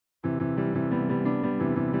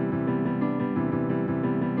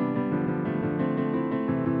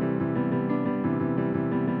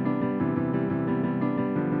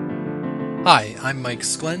Hi, I'm Mike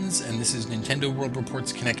Sklens, and this is Nintendo World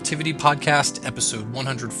Report's Connectivity Podcast, episode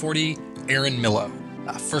 140, Aaronmillo.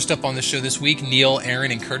 First up on the show this week, Neil, Aaron,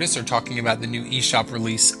 and Curtis are talking about the new eShop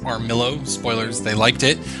release, Armillo. Spoilers, they liked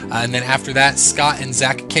it. And then after that, Scott and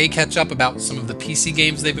Zack K catch up about some of the PC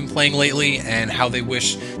games they've been playing lately and how they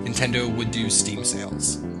wish Nintendo would do Steam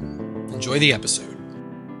sales. Enjoy the episode.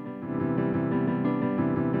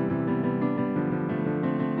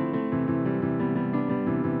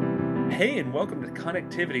 Hey, and welcome to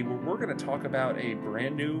Connectivity, where we're going to talk about a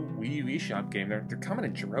brand new Wii U eShop game. They're coming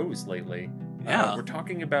in droves lately. Yeah. We're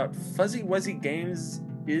talking about Fuzzy Wuzzy Games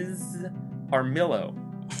is Armillo.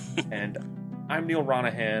 And I'm Neil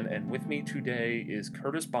Ronahan, and with me today is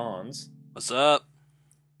Curtis Bonds. What's up?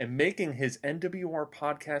 And making his NWR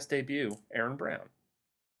podcast debut, Aaron Brown.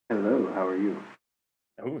 Hello, how are you?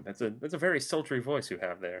 Oh, that's a very sultry voice you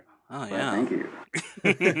have there. Oh, Well, yeah.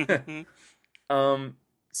 thank you.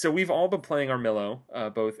 So we've all been playing Armillo.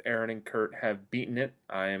 Both Aaron and Kurt have beaten it.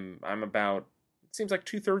 I'm about, it seems like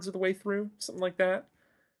 2/3 of the way through, something like that.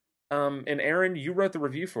 And Aaron, you wrote the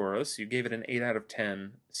review for us. You gave it an 8 out of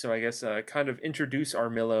 10. So I guess kind of introduce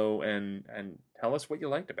Armillo and tell us what you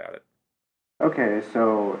liked about it. Okay,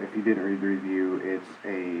 so if you didn't read the review, it's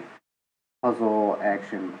a puzzle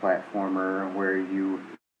action platformer where you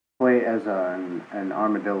play as an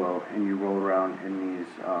armadillo and you roll around in these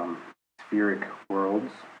spheric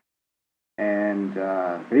worlds. And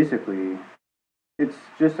basically, it's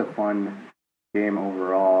just a fun game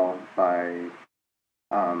overall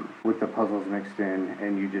with the puzzles mixed in,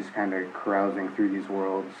 and you just kind of carousing through these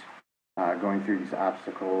worlds, going through these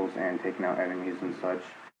obstacles and taking out enemies and such.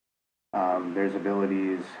 There's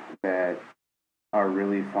abilities that are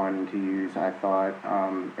really fun to use, I thought.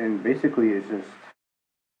 And basically, it's just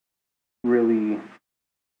really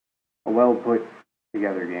a well put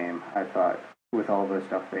together game, I thought, with all the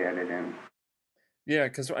stuff they added in. Yeah,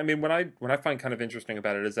 because I mean, what I find kind of interesting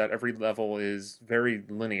about it is that every level is very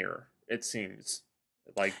linear. It seems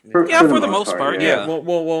like for the most part, yeah.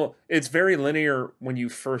 Well, it's very linear when you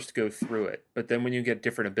first go through it, but then when you get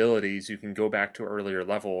different abilities, you can go back to earlier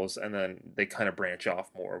levels, and then they kind of branch off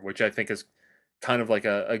more, which I think is kind of like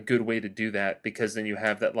a good way to do that, because then you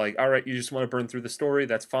have that, like, all right, you just want to burn through the story,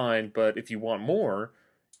 that's fine, but if you want more,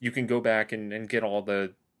 you can go back and get all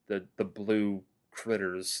the blue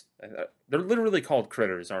critters. They're literally called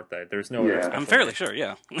critters, aren't they? There's no. Yeah. I'm fairly sure,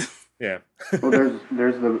 yeah. Yeah. Well,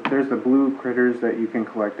 there's the blue critters that you can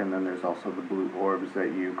collect, and then there's also the blue orbs that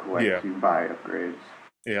you collect to buy upgrades.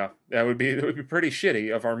 Yeah, it would be pretty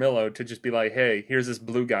shitty of Armillo to just be like, hey, here's this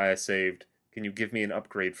blue guy I saved. Can you give me an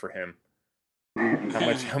upgrade for him?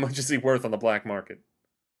 How much is he worth on the black market?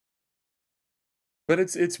 But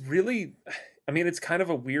it's really, I mean, it's kind of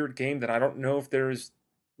a weird game that I don't know if there's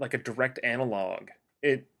like a direct analog.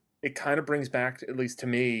 It kind of brings back, at least to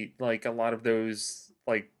me, like a lot of those,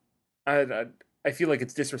 like, I feel like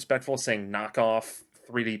it's disrespectful saying knockoff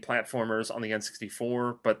 3D platformers on the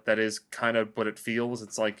N64, but that is kind of what it feels.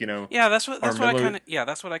 It's like, Yeah, that's what Armillo.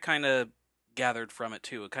 that's what I kind of gathered from it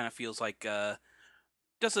too. It kind of feels like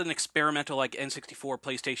just an experimental, like N64,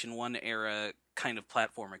 PlayStation 1 era kind of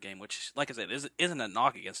platformer game, which, like I said, isn't a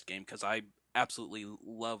knock against the game, because I absolutely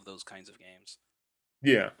love those kinds of games.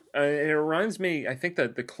 Yeah, it reminds me, I think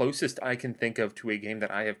that the closest I can think of to a game that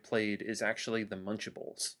I have played is actually the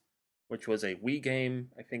Munchables, which was a Wii game,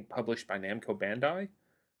 I think published by Namco Bandai.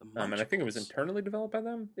 And I think it was internally developed by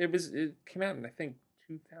them. It came out in, I think,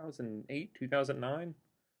 2008, 2009.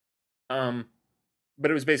 But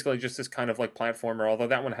it was basically just this kind of like platformer, although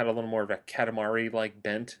that one had a little more of a Katamari like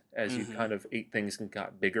bent as you kind of ate things and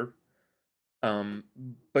got bigger.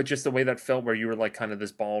 But just the way that felt, where you were like kind of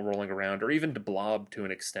this ball rolling around, or even the blob to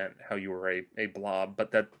an extent, how you were a blob,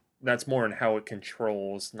 but that's more in how it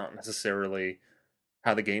controls, not necessarily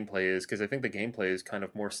how the gameplay is, because I think the gameplay is kind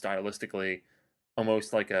of more stylistically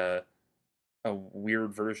almost like a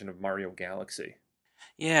weird version of Mario Galaxy.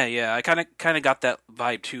 Yeah. I kind of got that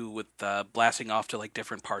vibe too, with blasting off to like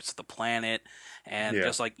different parts of the planet, and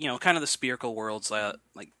just like, kind of the spherical worlds, like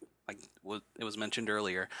it was mentioned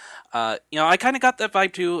earlier. I kind of got that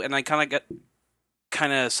vibe too, and I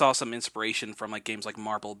kind of saw some inspiration from like games like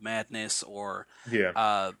Marble Madness, or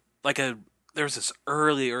there's this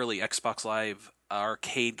early Xbox Live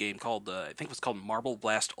arcade game called I think it was called Marble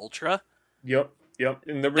Blast Ultra. Yep.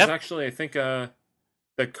 And there was actually, I think, the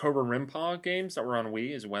Cobra Rimpa games that were on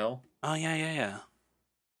Wii as well. Oh yeah.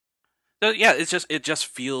 So, yeah, it just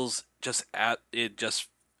feels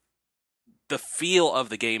the feel of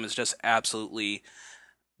the game is just absolutely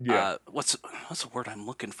what's the word I'm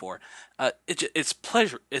looking for? It's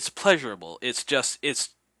pleasurable. It's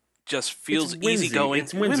just feels It's whimsy. easygoing.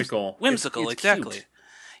 It's whimsical. Whimsical, it's exactly. Cute.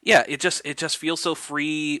 Yeah, it just feels so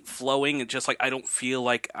free flowing. It's just like I don't feel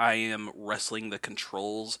like I am wrestling the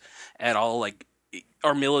controls at all. Like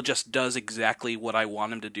Armillo just does exactly what I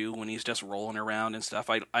want him to do when he's just rolling around and stuff.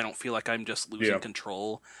 I don't feel like I'm just losing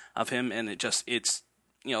control of him, and it's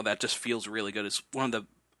that just feels really good. It's one of the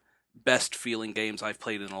best feeling games I've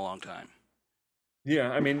played in a long time. Yeah,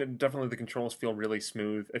 I mean, definitely the controls feel really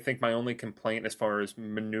smooth. I think my only complaint as far as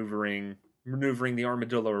maneuvering the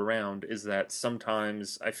armadillo around is that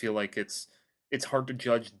sometimes I feel like it's hard to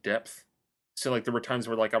judge depth. So like there were times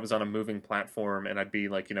where like I was on a moving platform and I'd be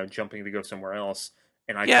like, jumping to go somewhere else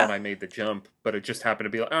and I thought I made the jump, but it just happened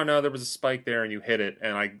to be like, oh no, there was a spike there and you hit it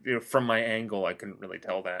and from my angle I couldn't really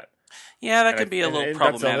tell that. Yeah, that can be a little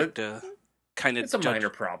problematic to kind of It's a minor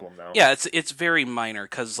problem though. Yeah, it's very minor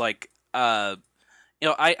cuz like I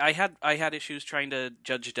had issues trying to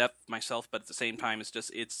judge depth myself, but at the same time,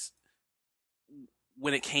 it's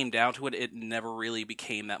when it came down to it, it never really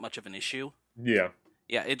became that much of an issue. Yeah,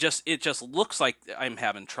 yeah. It just looks like I'm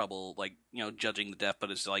having trouble, like judging the depth, but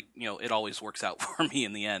it's like it always works out for me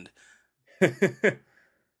in the end.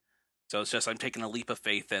 So it's just I'm taking a leap of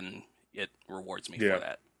faith, and it rewards me for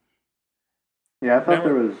that. Yeah, I thought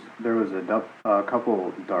there was a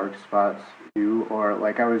couple dark spots too, or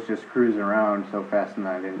like I was just cruising around so fast and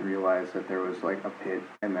I didn't realize that there was like a pit,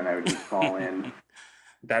 and then I would just fall in.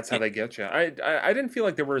 That's how they get you. I didn't feel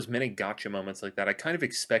like there were as many gotcha moments like that. I kind of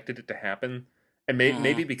expected it to happen, and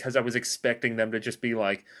maybe because I was expecting them to just be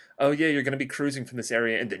like, "Oh yeah, you're gonna be cruising from this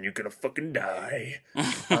area, and then you're gonna fucking die."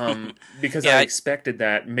 Because I expected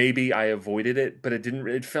that, maybe I avoided it, but it didn't.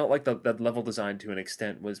 It felt like that level design to an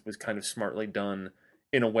extent was kind of smartly done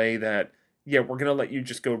in a way that. Yeah, we're gonna let you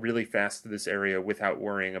just go really fast through this area without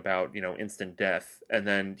worrying about instant death, and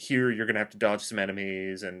then here you're gonna have to dodge some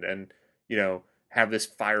enemies and have this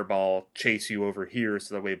fireball chase you over here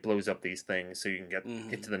so that way it blows up these things so you can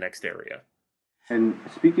get to the next area. And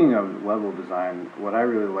speaking of level design, what I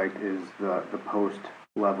really like is the post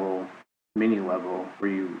level mini level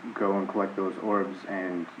where you go and collect those orbs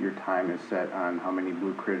and your time is set on how many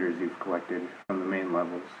blue critters you've collected from the main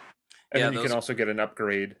levels. And then you can also get an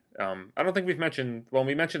upgrade. I don't think we mentioned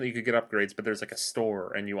that you could get upgrades, but there's like a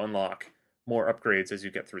store and you unlock more upgrades as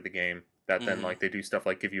you get through the game that then like they do stuff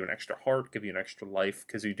like give you an extra heart, give you an extra life,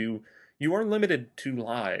 because you are limited to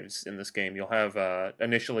lives in this game. You'll have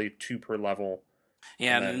initially 2 per level.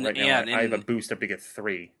 Yeah, and right now I have a boost up to get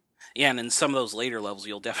 3. Yeah, and in some of those later levels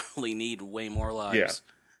you'll definitely need way more lives.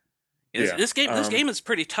 Yeah. This game is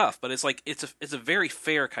pretty tough, but it's like it's a very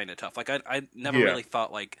fair kind of tough. Like I never really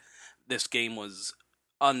thought like this game was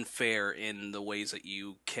unfair in the ways that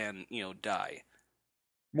you can, die.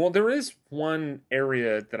 Well, there is one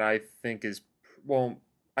area that I think is, I'm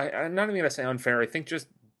not even going to say unfair, I think just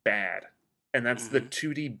bad. And that's the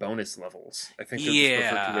 2D bonus levels. I think they're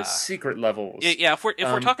referred to as secret levels. Yeah, if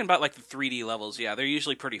we're talking about like the 3D levels, they're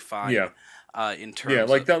usually pretty fine. Yeah. In terms,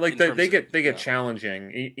 they get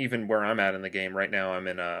challenging. Even where I'm at in the game right now, I'm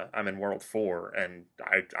in World 4, and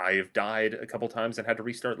I have died a couple times and had to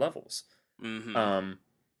restart levels.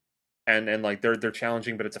 And like they're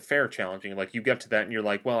challenging, but it's a fair challenging. Like you get to that and you're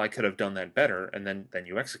like, well, I could have done that better, and then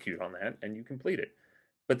you execute on that and you complete it.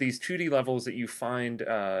 But these 2D levels that you find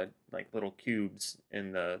like little cubes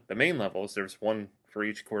in the main levels, there's one for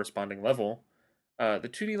each corresponding level. The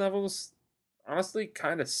 2D levels honestly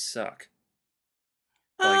kind of suck.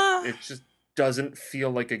 Like it just doesn't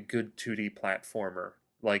feel like a good 2D platformer.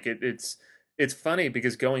 Like it's funny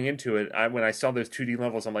because going into it, when I saw those 2D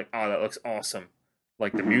levels, I'm like, oh, that looks awesome.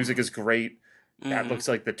 Like the music is great. That looks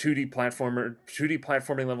like the 2D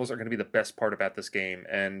platforming levels are going to be the best part about this game.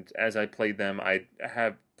 And as I played them, I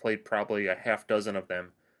have played probably a half dozen of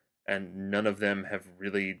them, and none of them have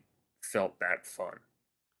really felt that fun.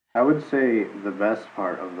 I would say the best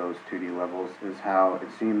part of those 2D levels is how it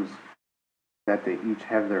seems that they each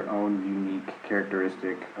have their own unique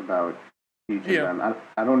characteristic about each of them.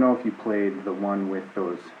 I don't know if you played the one with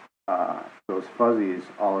those fuzzies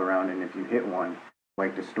all around, and if you hit one,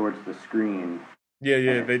 like distorts the screen.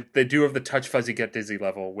 Yeah, they do have the touch fuzzy get dizzy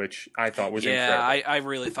level, which I thought was incredible. Yeah, I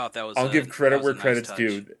really thought that was. I'll give credit where credit's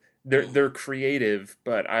due. They're creative,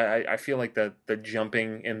 but I feel like the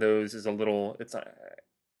jumping in those is a little.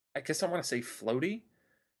 I guess I want to say floaty,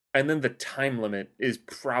 and then the time limit is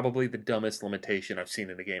probably the dumbest limitation I've seen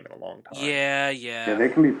in a game in a long time. Yeah, they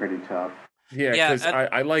can be pretty tough. Yeah, because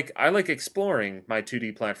I like exploring my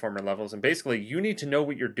 2D platformer levels, and basically you need to know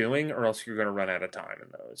what you're doing, or else you're going to run out of time in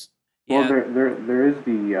those. Well, there is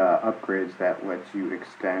the upgrades that lets you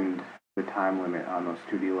extend the time limit on those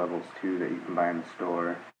 2D levels too that you can buy in the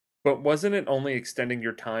store. But wasn't it only extending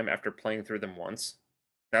your time after playing through them once?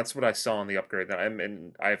 That's what I saw on the upgrade. That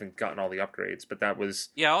I haven't gotten all the upgrades, but that was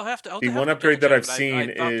Yeah, the I'll have one to double upgrade that check, I've but I seen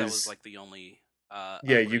thought that was is like the only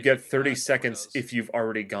yeah, you upgrades get that you 30 got were seconds those. if you've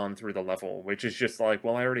already gone through the level, which is just like,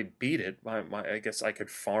 well, I already beat it. I guess I could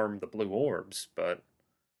farm the blue orbs, but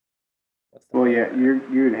what's the Well, point of yeah,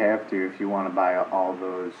 that? you'd have to if you want to buy all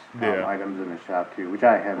those Yeah. items in the shop too, which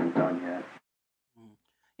I haven't done yet. Mm.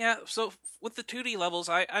 Yeah, so with the 2D levels,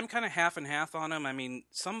 I'm kind of half and half on them. I mean,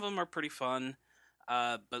 some of them are pretty fun,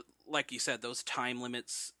 but like you said, those time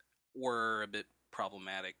limits were a bit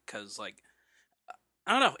problematic because, like,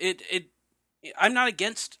 I don't know, I'm not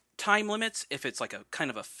against time limits if it's like a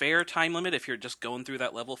kind of a fair time limit if you're just going through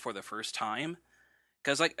that level for the first time,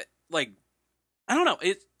 because like I don't know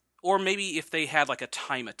it, or maybe if they had like a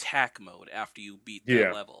time attack mode after you beat that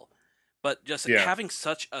Yeah. level. But just Yeah. having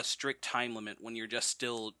such a strict time limit when you're just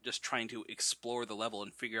still just trying to explore the level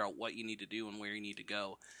and figure out what you need to do and where you need to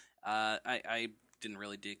go, I didn't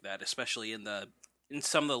really dig that, especially in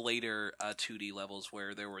some of the later 2D levels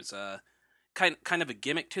where there was a kind of a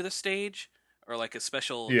gimmick to the stage or like a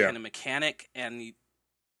special Yeah. kind of mechanic, and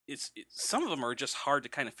some of them are just hard to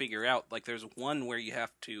kind of figure out. Like there's one where you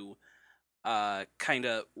have to kind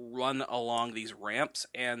of run along these ramps,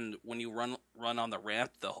 and when you run on the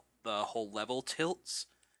ramp, the whole level tilts,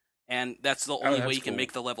 and that's the Oh, only way that's you can cool.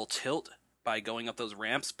 make the level tilt by going up those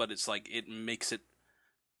ramps. But it's like it makes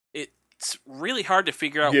it's really hard to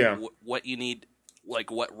figure out Yeah. what you need,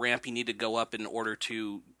 like what ramp you need to go up in order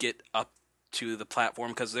to get up to the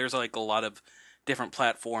platform, because there's like a lot of different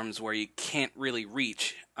platforms where you can't really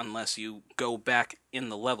reach unless you go back in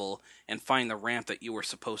the level and find the ramp that you were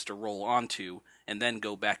supposed to roll onto and then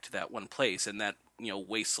go back to that one place, and that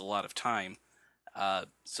wastes a lot of time.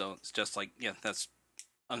 So it's just like, yeah, that's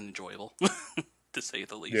unenjoyable to say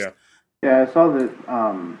the least. Yeah. Yeah, I saw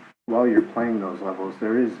that while you're playing those levels,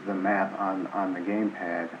 there is the map on the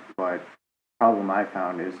gamepad, but problem I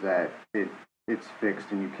found is that it's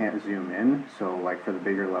fixed and you can't zoom in. So like for the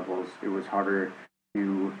bigger levels, it was harder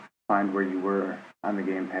to find where you were on the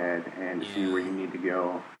gamepad and see where Yeah. you need to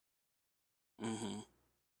go. Mm-hmm.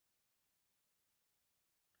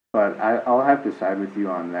 But I'll have to side with you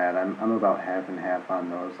on that. I'm about half and half on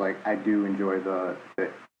those. Like I do enjoy the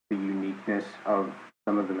uniqueness of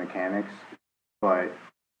some of the mechanics, but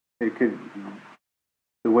it could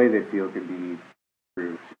the way they feel could be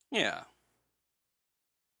improved. Yeah.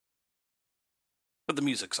 But the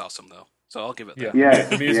music's awesome though, so I'll give it Yeah. that. Yeah,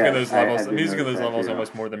 The music in yeah, those levels, I the did music in notice those that levels too.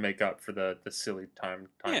 almost more than make up for the silly time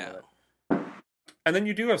Yeah. limit. And then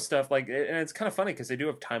you do have stuff like, and it's kind of funny because they do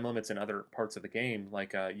have time limits in other parts of the game.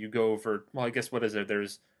 Like you go over, well, I guess what is there?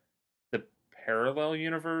 There's the parallel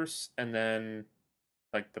universe, and then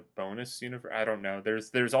like the bonus universe. I don't know.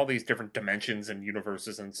 There's all these different dimensions and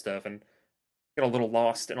universes and stuff, and get a little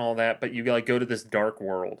lost and all that. But you like go to this dark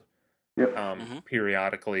world Yep. Mm-hmm.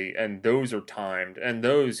 periodically, and those are timed, and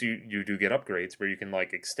those you do get upgrades where you can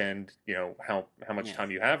like extend, how much Yeah.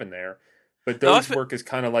 time you have in there. But Though those work as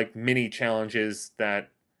kind of like mini challenges that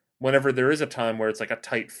whenever there is a time where it's like a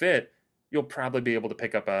tight fit, you'll probably be able to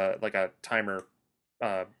pick up a timer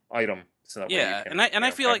item so that way you yeah, can and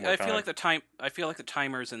I feel have like more time. I feel like the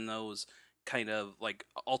timers in those kind of like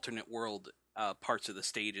alternate world parts of the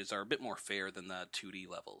stages are a bit more fair than the 2D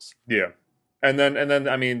levels. Yeah. And then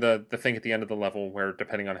I mean the thing at the end of the level where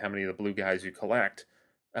depending on how many of the blue guys you collect,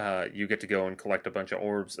 you get to go and collect a bunch of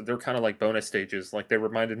orbs. They're kind of like bonus stages. Like they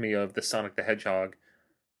reminded me of the Sonic the Hedgehog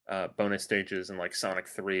bonus stages in like Sonic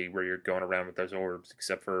 3 where you're going around with those orbs,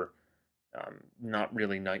 except for not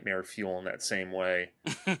really nightmare fuel in that same way.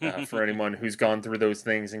 For anyone who's gone through those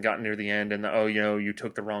things and gotten near the end and you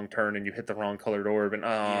took the wrong turn and you hit the wrong colored orb and you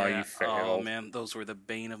Yeah. Oh failed. man, those were the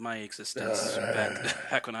bane of my existence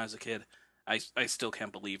back when I was a kid. I still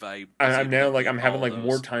can't believe I was I'm able to now like beat I'm having all like those.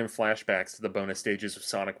 wartime flashbacks to the bonus stages of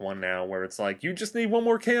Sonic 1 now, where it's like you just need one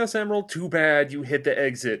more Chaos Emerald. Too bad you hit the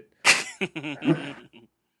exit.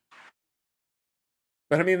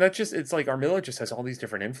 But I mean that's just it's like Armillo just has all these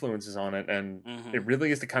different influences on it, and hmm it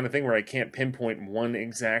really is the kind of thing where I can't pinpoint one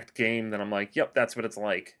exact game that I'm like, yep, that's what it's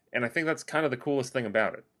like. And I think that's kind of the coolest thing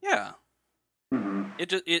about it. Yeah. Mm-hmm.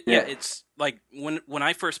 Yeah, Yeah. it's like when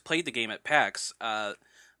I first played the game at PAX,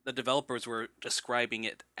 the developers were describing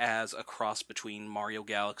it as a cross between Mario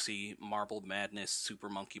Galaxy, Marble Madness, Super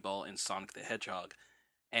Monkey Ball, and Sonic the Hedgehog.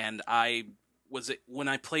 And when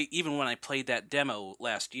I played that demo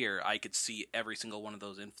last year, I could see every single one of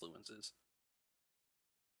those influences.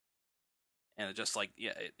 And it just like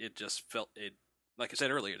it just felt it like I said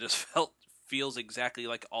earlier, it just feels exactly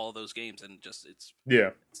like all those games, and just it's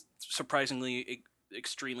Yeah, surprisingly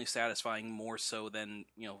extremely satisfying, more so than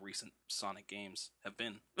recent Sonic games have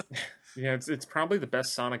been. Yeah, it's probably the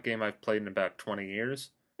best Sonic game I've played in about 20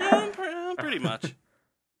 years. Yeah, pretty much.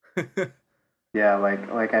 Yeah,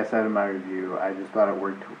 like I said in my review, I just thought it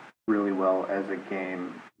worked really well as a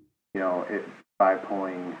game. It by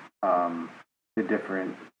pulling the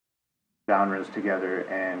different genres together,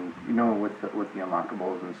 and with the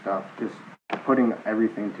unlockables and stuff, just putting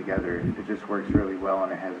everything together, it just works really well,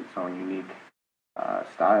 and it has its own unique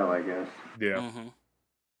style, I guess. Yeah. Mm-hmm.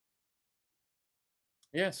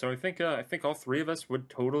 Yeah, so I think all three of us would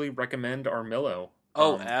totally recommend Armillo.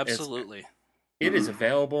 Oh, absolutely. It is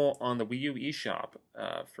available on the Wii U eShop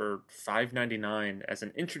for $5.99 as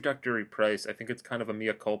an introductory price. I think it's kind of a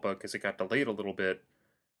mea culpa because it got delayed a little bit.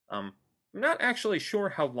 I'm not actually sure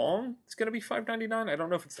how long it's going to be $5.99. I don't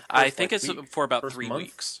know if it's the first, I think it's week, for about first 3 month.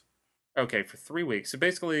 weeks. Okay, for 3 weeks. So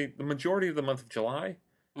basically, the majority of the month of July,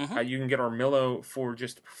 Mm-hmm. you can get Armillo for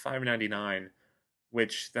just $5.99,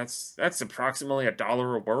 which that's approximately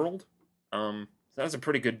 $1 a world. So that's a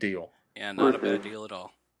pretty good deal. Yeah, not a bad deal at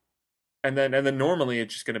all. And then normally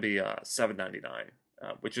it's just going to be $7.99,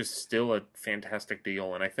 which is still a fantastic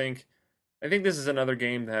deal. And I think this is another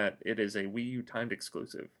game that it is a Wii U timed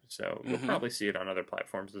exclusive, so you'll probably see it on other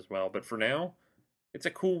platforms as well. But for now, it's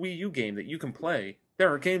a cool Wii U game that you can play.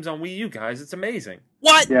 There are games on Wii U, guys. It's amazing.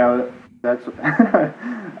 What? Yeah, that's.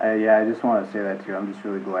 Yeah, I just want to say that too. I'm just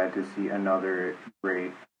really glad to see another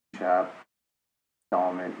great shop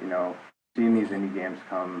installment. Seeing these indie games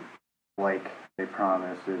come like they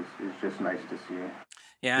promise is just nice to see.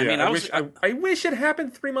 Yeah, I mean, I wish it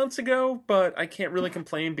happened 3 months ago, but I can't really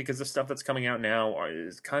complain because the stuff that's coming out now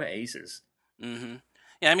is kind of aces. Mm-hmm.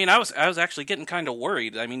 Yeah, I mean, I was actually getting kind of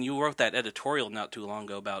worried. I mean, you wrote that editorial not too long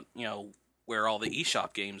ago about where all the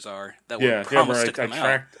eShop games are that were promised to come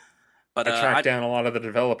out. But I tracked down a lot of the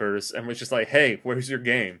developers and was just like, "Hey, where's your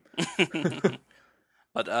game?"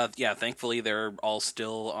 But yeah, thankfully they're all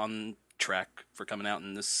still on track for coming out,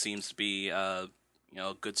 and this seems to be a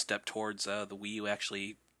good step towards the Wii U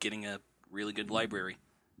actually getting a really good library.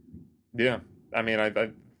 Yeah, I mean,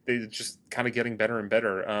 they just kind of getting better and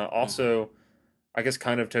better. Also, I guess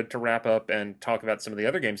kind of to wrap up and talk about some of the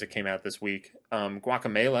other games that came out this week.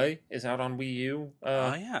 Guacamelee is out on Wii U.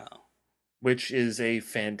 Oh yeah. Which is a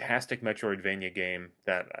fantastic Metroidvania game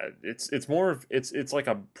that it's more of it's like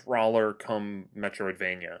a brawler come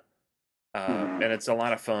Metroidvania, and it's a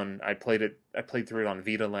lot of fun. I played through it on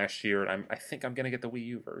Vita last year, and I think I'm gonna get the Wii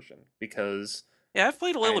U version because I've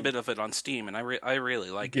played a little bit of it on Steam, and I really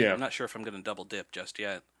like it. Yeah. I'm not sure if I'm gonna double dip just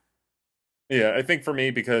yet. Yeah, I think for me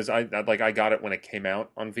because I got it when it came out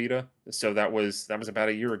on Vita, so that was about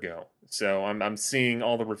a year ago. So I'm seeing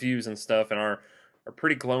all the reviews and stuff, and our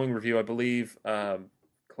pretty glowing review, I believe.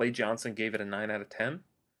 Clay Johnson gave it a 9 out of 10.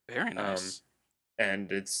 Very nice.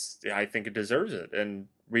 And I think it deserves it. And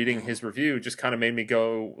reading his review just kind of made me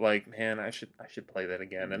go like, man, I should play that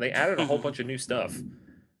again. And they added a whole bunch of new stuff.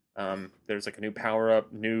 There's like a new power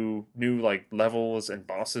up, new like levels and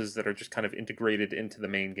bosses that are just kind of integrated into the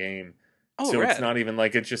main game. Oh, so rad. It's not even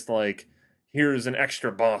like it's just like here's an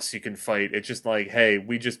extra boss you can fight. It's just like, hey,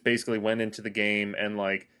 we just basically went into the game and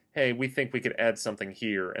like, hey, we think we could add something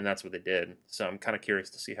here, and that's what they did. So I'm kind of curious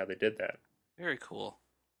to see how they did that. Very cool.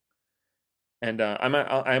 And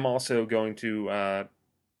I'm also going to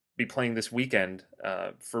be playing this weekend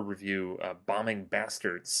for review Bombing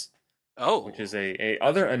Bastards. Oh, which is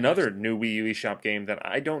another new Wii U eShop game that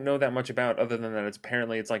I don't know that much about, other than that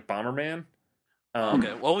it's like Bomberman.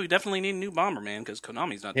 Okay, well, we definitely need a new Bomberman because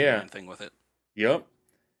Konami's not doing anything with it. Yep.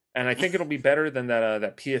 And I think it'll be better than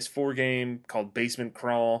that PS4 game called Basement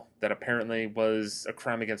Crawl that apparently was a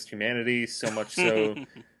crime against humanity, so much so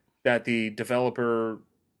that the developer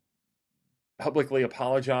publicly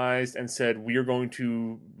apologized and said, "We're going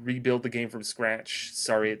to rebuild the game from scratch.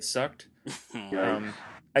 Sorry it sucked."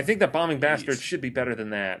 I think that Bombing Bastards should be better than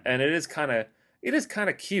that. And it is kind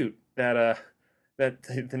of cute that that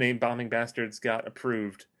the name Bombing Bastards got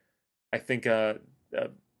approved. I think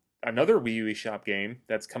another Wii U eShop game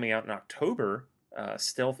that's coming out in October,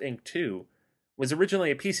 Stealth Inc. 2, was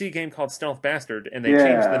originally a PC game called Stealth Bastard, and they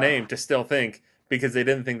changed the name to Stealth Inc. because they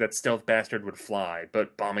didn't think that Stealth Bastard would fly,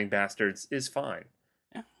 but Bombing Bastards is fine.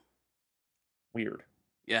 Yeah. Weird.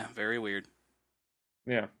 Yeah, very weird.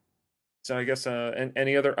 Yeah. So I guess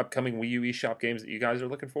any other upcoming Wii U eShop games that you guys are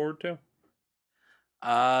looking forward to?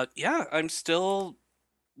 Yeah, I'm still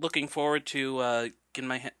looking forward to getting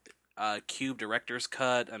my Cube Director's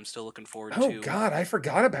Cut. I'm still looking forward to. Oh God, I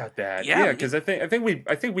forgot about that. Yeah, because I think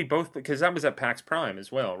we both, because that was at PAX Prime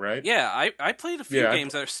as well, right? Yeah, I played a few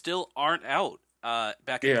games that still aren't out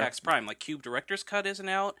back at PAX Prime. Like Cube Director's Cut isn't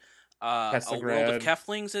out. A World of Caslagrad.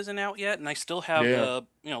 Keflings isn't out yet, and I still have the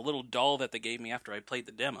little doll that they gave me after I played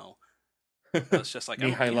the demo. So it's just like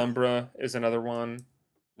Nihai Lumbra is another one.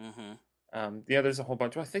 Mm-hmm. There's a whole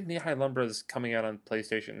bunch. I think Nihai Lumbra is coming out on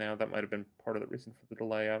PlayStation now. That might have been part of the reason for the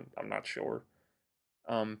delay. I'm not sure.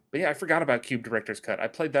 But yeah, I forgot about Cube Director's Cut. I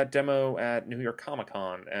played that demo at New York Comic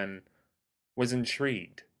Con and was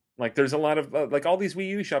intrigued. Like, there's a lot of like all these Wii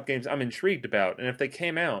U shop games I'm intrigued about, and if they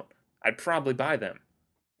came out, I'd probably buy them.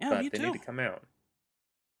 Yeah, but me they too. need to come out.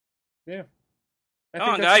 Yeah, I Come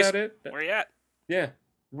think on, that's guys. about it. Where you at? Yeah,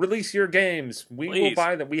 release your games. We will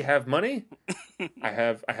buy them. We have money. I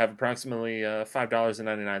have approximately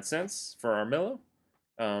 $5.99 for Armillo,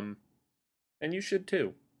 and you should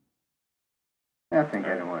too. I think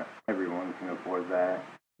everyone can afford that.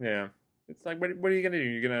 Yeah, it's like, what are you gonna do?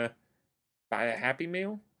 You're gonna buy a Happy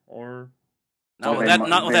Meal or not with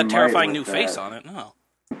that terrifying new face on it. No.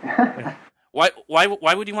 Why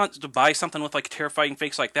would you want to buy something with like a terrifying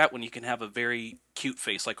face like that when you can have a very cute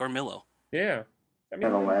face like Armillo? Yeah, I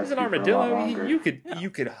mean, he's an armadillo. You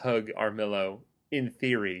could hug Armillo in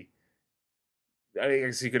theory. I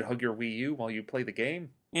guess you could hug your Wii U while you play the game.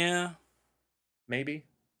 Yeah, maybe.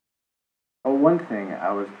 Oh, one thing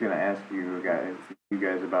I was gonna ask you guys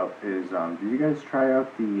about is, did you guys try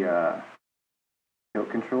out the tilt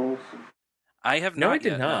controls? I have not. No, I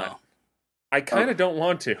did not. No. I kind of don't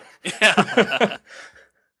want to.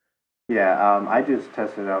 Yeah, I just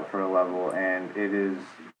tested it out for a level, and it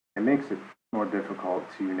makes it more difficult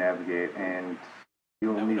to navigate, and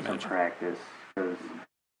you'll need some practice because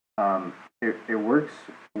it works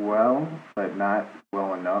well, but not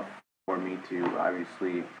well enough for me to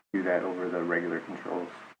obviously do that over the regular controls.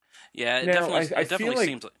 Yeah, it definitely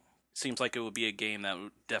seems like it would be a game that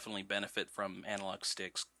would definitely benefit from analog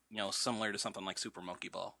sticks, similar to something like Super Monkey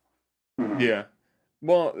Ball. Mm-hmm. Yeah.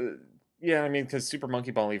 Well, yeah, I mean, because Super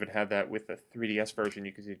Monkey Ball even had that with the 3DS version.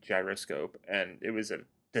 You could use gyroscope, and it was a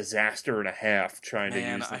disaster and a half trying to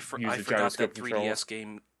use the gyroscope control. 3DS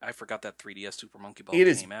game. I forgot that 3DS Super Monkey Ball came out. It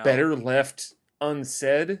is better better left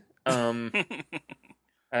unsaid.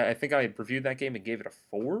 I think I reviewed that game and gave it a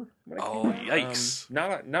 4. Oh, yikes!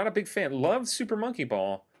 Not a big fan. Love Super Monkey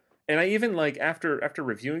Ball, and I even after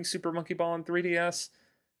reviewing Super Monkey Ball on 3DS.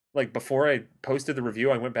 Like, before I posted the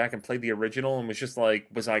review, I went back and played the original and was just like,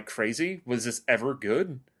 was I crazy? Was this ever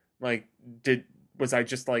good? Like, was I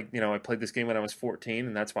just like, I played this game when I was 14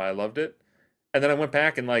 and that's why I loved it? And then I went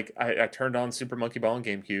back and I turned on Super Monkey Ball on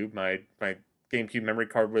GameCube. My GameCube memory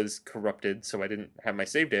card was corrupted, so I didn't have my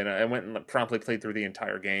save data. I went and promptly played through the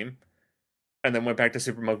entire game. And then went back to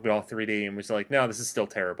Super Monkey Ball 3D and was like, no, this is still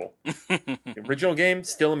terrible. The original game,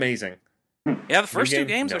 still amazing. Yeah, the first two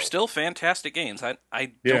games are still fantastic games. I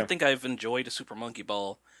don't think I've enjoyed a Super Monkey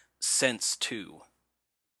Ball since 2.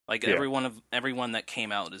 Like, everyone that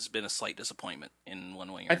came out has been a slight disappointment in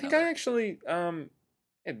one way or another. I think I actually,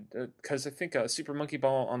 because I think Super Monkey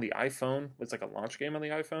Ball on the iPhone was like a launch game on the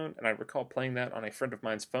iPhone, and I recall playing that on a friend of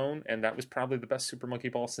mine's phone, and that was probably the best Super Monkey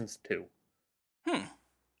Ball since 2.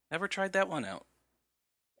 Never tried that one out.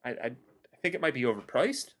 I think it might be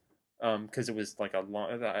overpriced. Because it was like a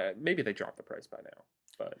long. Maybe they dropped the price by now,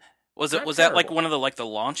 but was that like one of the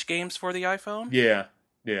launch games for the iPhone? Yeah.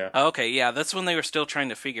 Oh, okay, yeah, that's when they were still trying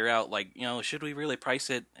to figure out should we really price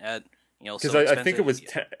it at because I think it was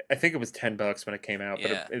 $10 when it came out,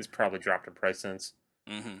 but it's probably dropped in price since.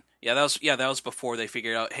 Mm-hmm. Yeah, that was before they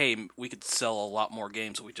figured out, hey, we could sell a lot more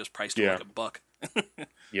games, so we just priced it like $1.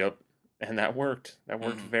 Yep, and that worked. That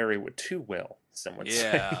worked too well. Some would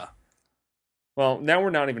say. Yeah. Well, now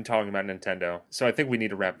we're not even talking about Nintendo, so I think we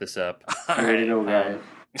need to wrap this up. There you go, guys.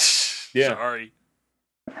 Sorry.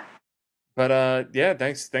 But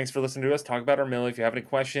thanks for listening to us talk about Armillo. If you have any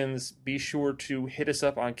questions, be sure to hit us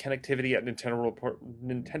up on connectivity at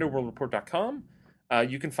NintendoWorldReport.com.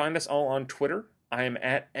 You can find us all on Twitter. I am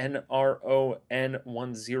at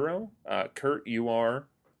NRON10. Kurt, you are?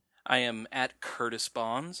 I am at Curtis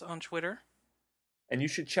Bonds on Twitter. And you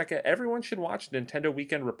should check it. Everyone should watch Nintendo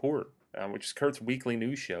Weekend Report, which is Kurt's weekly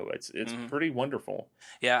news show. It's pretty wonderful.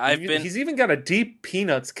 Yeah, he's even got a deep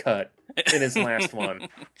Peanuts cut in his last one.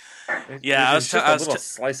 Yeah, it's just a little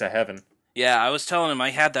slice of heaven. Yeah, I was telling him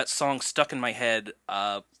I had that song stuck in my head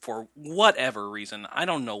for whatever reason. I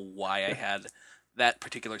don't know why I had that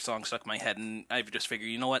particular song stuck in my head, and I just figured,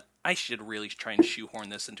 you know what? I should really try and shoehorn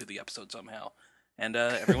this into the episode somehow. And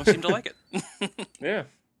everyone seemed to like it. Yeah.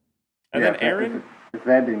 And then Aaron... If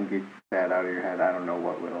that didn't get that out of your head, I don't know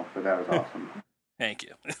what will, but that was awesome. Thank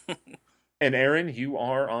you. And Aaron, you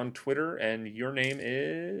are on Twitter, and your name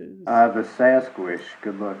is... The Sasquish.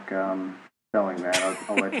 Good luck spelling that.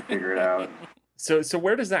 I'll let you figure it out. So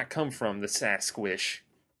where does that come from, the Sasquish?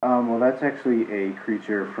 Well, that's actually a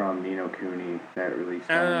creature from Ni no Kuni that released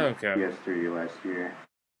on PS3 last year.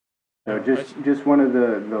 So just one of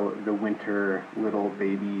the winter little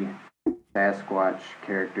baby Sasquatch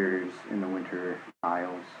characters in the winter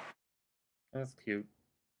Isles. That's cute.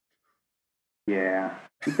 Yeah,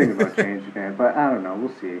 I'm thinking about changing it, but I don't know.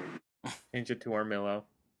 We'll see. Change it to Armillo.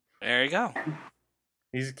 There you go.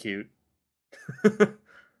 He's cute.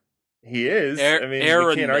 He is. I mean, Aaronmillo.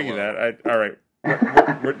 we can't argue that. All right.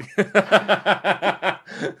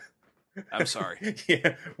 I'm sorry.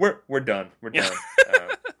 Yeah, we're done. We're done.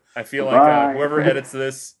 I feel like whoever edits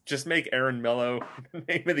this, just make Aaronmillo the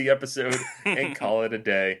name of the episode and call it a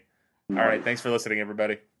day. All right. Thanks for listening,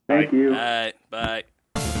 everybody. Thank you. Bye.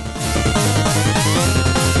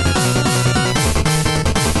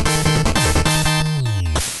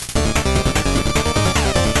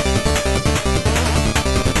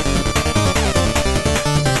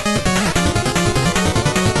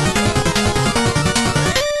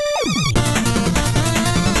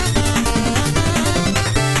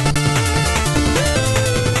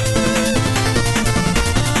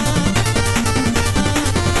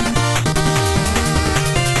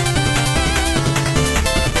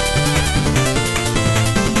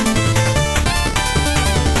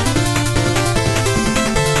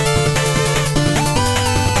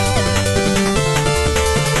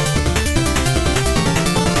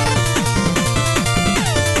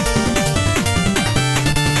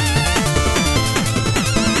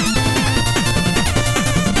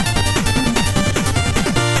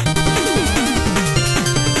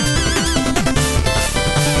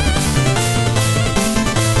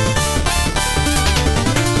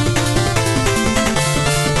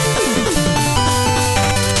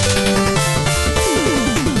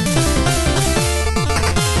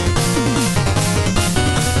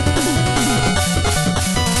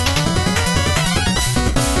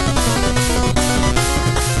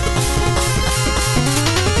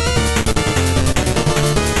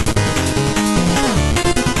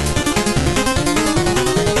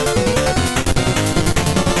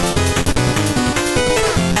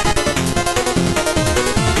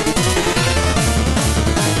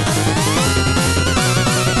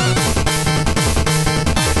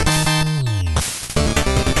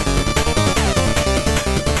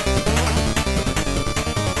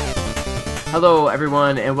 Hello,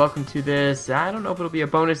 everyone, and welcome to this. I don't know if it'll be a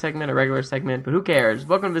bonus segment, a regular segment, but who cares?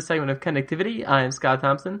 Welcome to this segment of Connectivity. I am Scott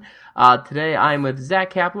Thompson. Today, I'm with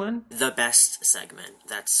Zack Kaplan. The best segment.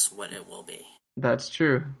 That's what it will be. That's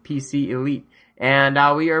true. PC Elite. And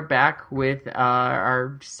we are back with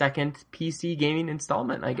our second PC gaming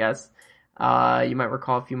installment, I guess. You might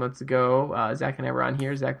recall a few months ago, Zack and I were on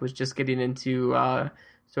here. Zack was just getting into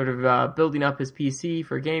building up his PC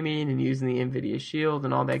for gaming and using the NVIDIA Shield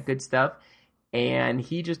and all that good stuff. And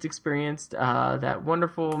he just experienced that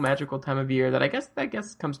wonderful, magical time of year that I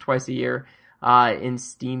guess comes twice a year in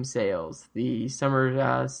Steam sales. The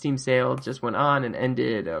summer Steam sale just went on and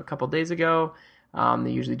ended a couple days ago.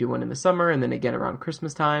 They usually do one in the summer and then again around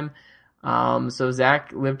Christmas time. So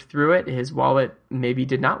Zack lived through it. His wallet maybe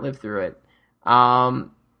did not live through it.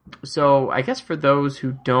 So I guess for those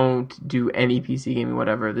who don't do any PC gaming,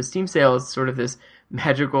 whatever, the Steam sale is sort of this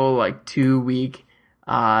magical 2-week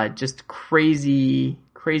just crazy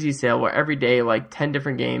sale where every day 10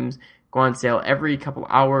 different games go on sale. Every couple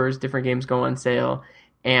hours different games go on sale,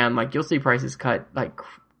 and you'll see prices cut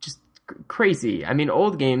just crazy. I mean,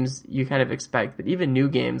 old games you kind of expect, but even new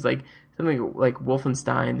games something like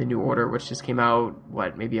Wolfenstein The New Order, which just came out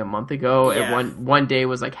maybe a month ago, yeah. and one day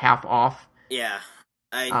was half off. Yeah,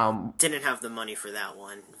 I didn't have the money for that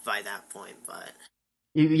one by that point, but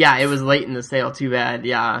yeah, it was late in the sale. Too bad.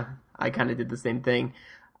 Yeah, I kind of did the same thing.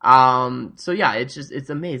 So yeah, it's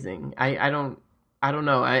amazing. I don't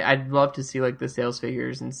know. I'd love to see the sales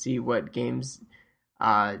figures and see what games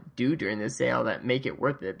do during this sale that make it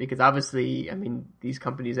worth it. Because obviously, I mean, these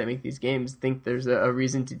companies that make these games think there's a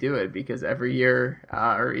reason to do it, because every year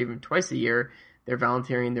or even twice a year, they're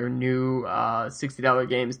volunteering their new $60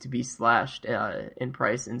 games to be slashed in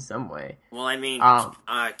price in some way. Well, I mean,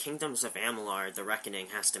 Kingdoms of Amalur: The Reckoning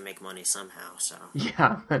has to make money somehow, so...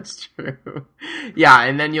 Yeah, that's true. Yeah,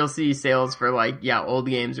 and then you'll see sales for, old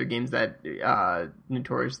games or games that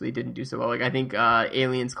notoriously didn't do so well. I think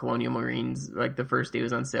Aliens Colonial Marines, the first day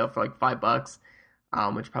was on sale for $5,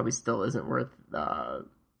 which probably still isn't worth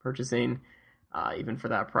purchasing, even for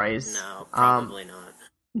that price. No, probably not.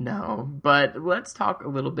 No, but let's talk a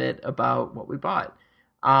little bit about what we bought.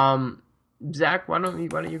 Zack, why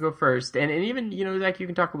don't you go first? And even, Zack, you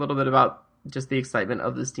can talk a little bit about just the excitement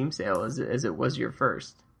of the Steam sale as it was your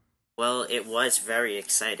first. Well, it was very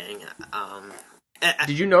exciting.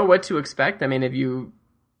 Did you know what to expect? I mean, have you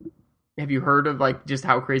heard of like just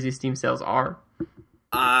how crazy Steam sales are?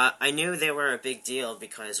 I knew they were a big deal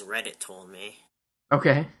because Reddit told me.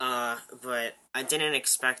 Okay. But I didn't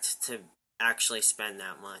expect to actually spend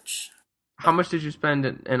that much. How much did you spend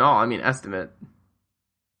in all? I mean, estimate.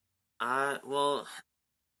 Well,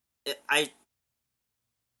 I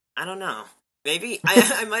don't know. Maybe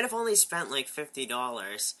I might have only spent like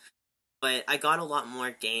 $50, but I got a lot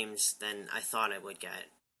more games than I thought I would get.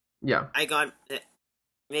 Yeah.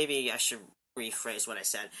 Maybe I should rephrase what I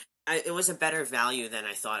said. It was a better value than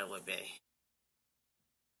I thought it would be.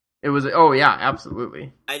 It was. Oh yeah,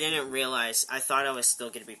 absolutely. I didn't realize. I thought I was still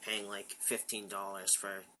going to be paying like $15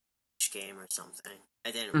 for each game or something.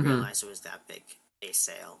 I didn't realize it was that big a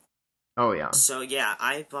sale. Oh yeah. So yeah,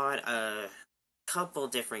 I bought a couple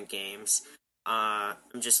different games. I'm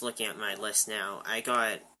just looking at my list now.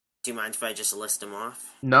 Do you mind if I just list them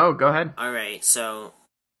off? No, go ahead. Alright, so...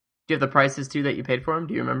 Do you have the prices too that you paid for them?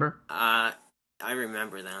 Do you remember? I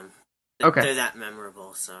remember them. Okay. They're that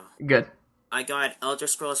memorable, so... Good. I got Elder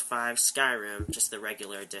Scrolls V Skyrim, just the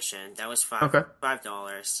regular edition. That was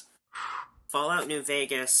 $5. Fallout New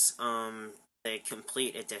Vegas, the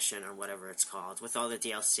complete edition or whatever it's called, with all the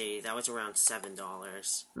DLC, that was around $7.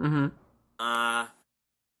 Mm-hmm.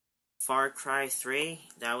 Far Cry 3,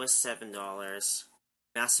 that was $7.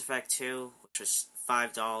 Mass Effect 2, which was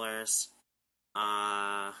 $5.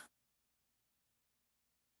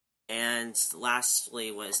 And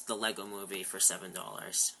lastly was the Lego Movie for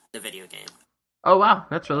 $7, the video game. Oh wow,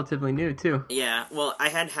 that's relatively new too. Yeah, well, I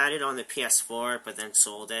had it on the PS4, but then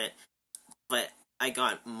sold it. But I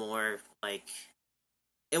got more, like,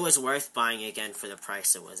 it was worth buying again for the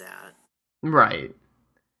price it was at. Right.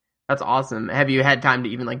 That's awesome. Have you had time to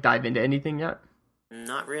even like dive into anything yet?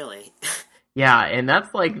 Not really. Yeah, and that's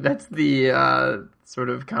the sort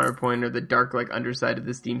of counterpoint or the dark like underside of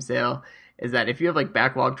the Steam sale is that if you have like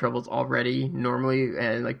backlog troubles already normally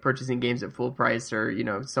and like purchasing games at full price or, you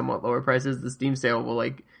know, somewhat lower prices, the Steam sale will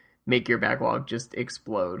like make your backlog just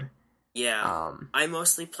explode. Yeah. I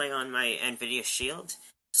mostly play on my Nvidia Shield,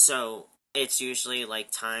 so it's usually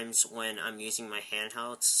like times when I'm using my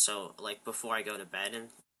handhelds, so like before I go to bed and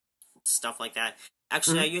stuff like that.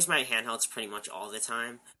 Actually, I use my handhelds pretty much all the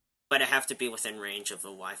time, but I have to be within range of the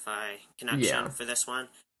Wi-Fi connection for this one.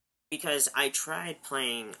 Because I tried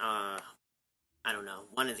playing, I don't know,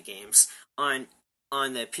 one of the games on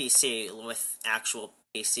the PC with actual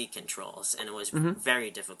PC controls, and it was very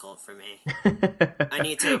difficult for me. I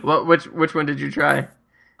need to... Which one did you try?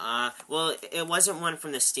 Well, it wasn't one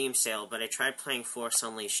from the Steam sale, but I tried playing Force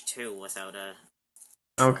Unleashed 2 without a...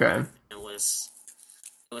 Okay. It was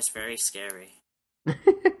very scary.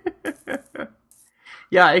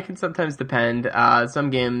 Yeah, it can sometimes depend. Some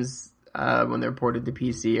games, when they're ported to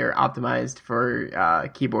PC, are optimized for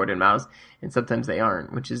keyboard and mouse, and sometimes they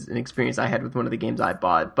aren't, which is an experience I had with one of the games I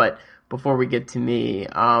bought. But before we get to me,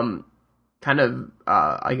 kind of,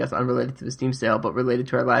 I guess, unrelated to the Steam sale, but related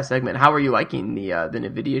to our last segment, how are you liking the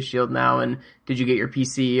NVIDIA Shield now? And did you get your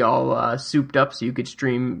PC all souped up so you could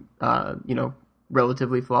stream,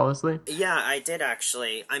 relatively flawlessly? Yeah, I did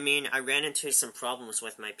actually. I mean, I ran into some problems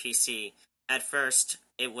with my PC. At first,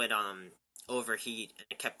 it would overheat and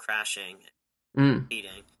it kept crashing,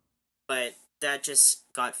 heating. But that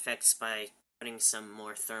just got fixed by putting some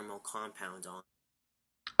more thermal compound on.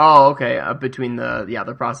 Oh, okay. Between the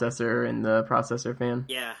processor and the processor fan.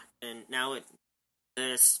 Yeah, and now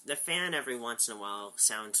the fan every once in a while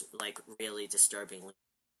sounds like really disturbingly.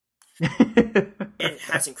 It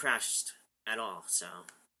hasn't crashed at all, so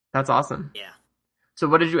that's awesome. Yeah. So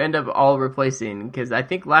what did you end up all replacing? Because I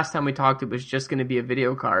think last time we talked, it was just going to be a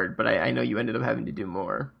video card, but I know you ended up having to do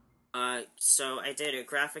more. So I did a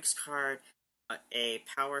graphics card, a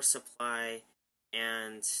power supply,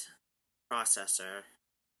 and processor.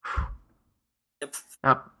 The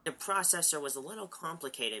processor was a little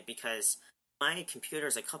complicated because my computer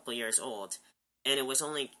is a couple years old, and it was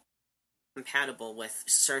only compatible with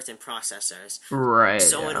certain processors. Right.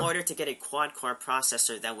 So in order to get a quad-core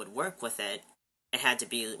processor that would work with it, it had to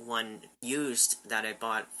be one used that I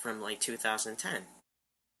bought from like 2010.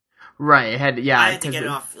 Right. I had to get it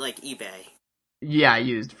off like eBay. Yeah,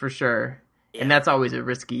 used for sure. Yeah. And that's always a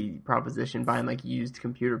risky proposition, buying like used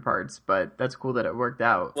computer parts, but that's cool that it worked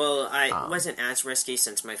out. Well, I wasn't as risky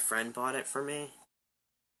since my friend bought it for me.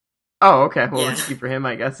 Oh, okay. Well, risky for him,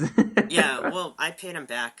 I guess. Yeah, well, I paid him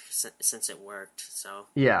back since it worked, so...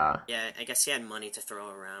 Yeah. Yeah, I guess he had money to throw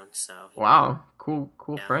around, so... Wow, cool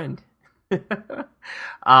friend.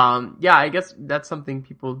 I guess that's something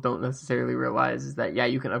people don't necessarily realize is that,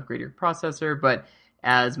 you can upgrade your processor, but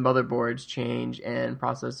as motherboards change and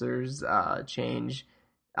processors change.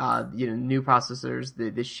 New processors,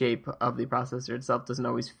 the shape of the processor itself doesn't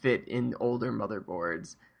always fit in older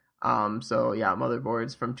motherboards. So yeah,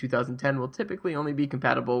 motherboards from 2010 will typically only be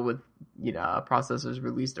compatible with processors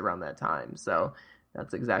released around that time. So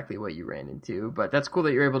that's exactly what you ran into. But that's cool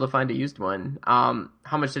that you're able to find a used one.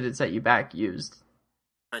 How much did it set you back used?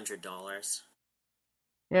 $100.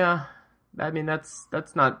 Yeah, I mean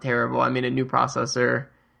that's not terrible. I mean a new processor,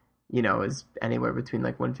 is anywhere between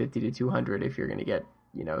like 150 to 200 if you're gonna get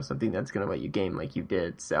something that's gonna let you game like you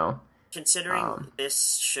did. So considering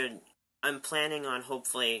I'm planning on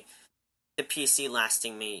hopefully the PC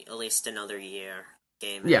lasting me at least another year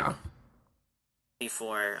gaming. Yeah.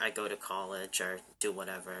 Before I go to college or do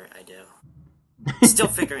whatever I do. Still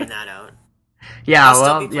figuring that out. Yeah, I'll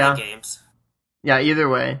still be playing games. Yeah, either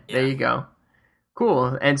way. Yeah. There you go.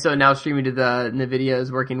 Cool. And so now streaming to the NVIDIA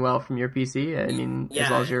is working well from your PC? I mean,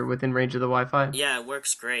 as long as you're within range of the Wi-Fi? Yeah, it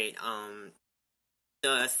works great.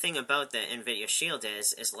 The thing about the NVIDIA Shield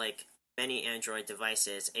is like many Android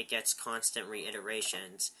devices, it gets constant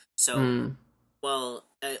reiterations. So, well,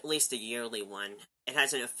 at least a yearly one. It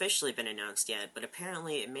hasn't officially been announced yet, but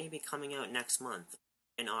apparently it may be coming out next month,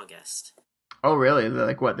 in August. Oh, really?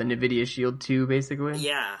 Like what, the NVIDIA Shield 2, basically?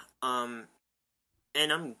 Yeah, and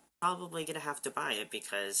I'm probably gonna have to buy it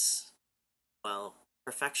because, well,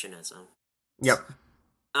 perfectionism. Yep.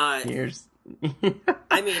 Here's...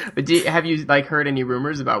 I mean... But have you, heard any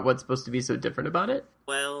rumors about what's supposed to be so different about it?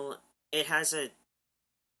 Well, it has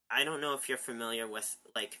I don't know if you're familiar with,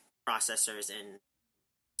 processors and...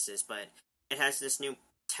 but it has this new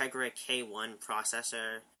Tegra K1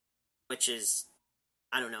 processor, which is,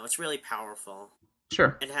 I don't know, it's really powerful.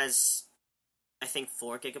 Sure. It has, I think,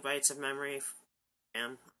 4 gigabytes of memory,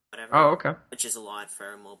 RAM, whatever. Oh, okay. Which is a lot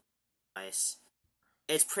for a mobile device.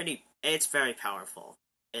 It's very powerful,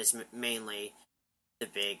 is mainly the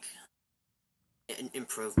big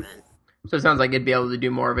improvement. So it sounds like it'd be able to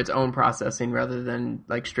do more of its own processing rather than,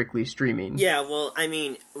 strictly streaming. Yeah, well, I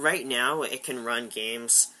mean, right now it can run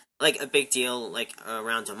games... a big deal,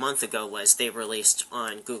 around a month ago was they released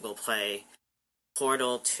on Google Play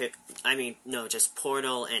Portal 2... just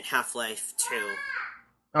Portal and Half-Life 2.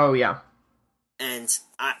 Oh, yeah. And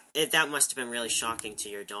that must have been really shocking to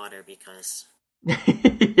your daughter, because...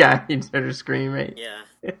 Yeah, you heard her scream, right? Yeah.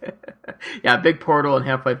 Yeah, big Portal and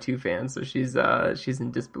Half-Life 2 fan, so she's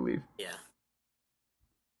in disbelief. Yeah.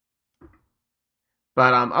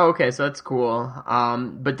 But okay, so that's cool.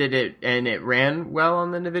 But it ran well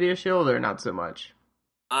on the NVIDIA Shield or not so much?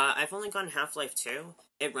 I've only gone Half-Life 2.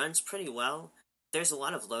 It runs pretty well. There's a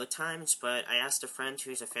lot of load times, but I asked a friend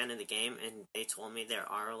who's a fan of the game, and they told me there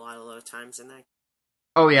are a lot of load times in that.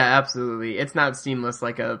 Oh yeah, absolutely. It's not seamless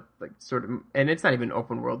sort of, and it's not even an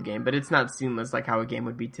open world game, but it's not seamless like how a game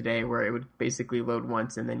would be today, where it would basically load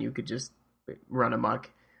once and then you could just run amok.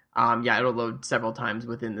 Yeah, it'll load several times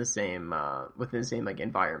within the same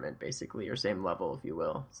environment, basically, or same level, if you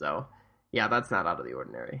will. So, yeah, that's not out of the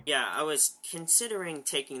ordinary. Yeah, I was considering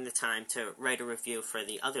taking the time to write a review for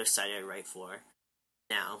the other site I write for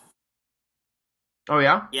now. Oh,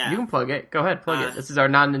 yeah? Yeah. You can plug it. Go ahead, plug it. This is our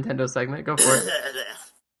non-Nintendo segment. Go for it.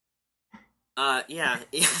 Yeah.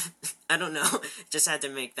 I don't know. Just had to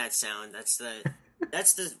make that sound. That's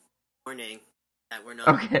the warning that we're not...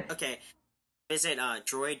 Okay. Visit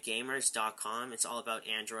droidgamers.com. It's all about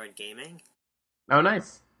Android gaming. Oh,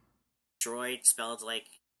 nice. Droid spell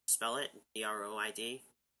it, D-R-O-I-D.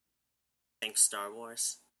 Think Star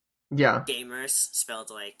Wars. Yeah. Gamers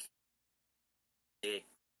spelled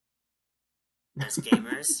as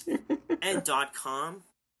gamers. And .com,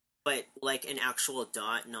 but an actual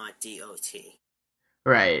dot, not D-O-T.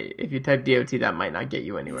 Right. If you type DOT, that might not get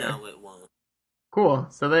you anywhere. No, it won't. Cool.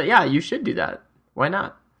 So you should do that. Why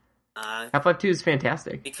not? Half-Life 2 is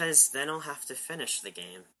fantastic. Because then I'll have to finish the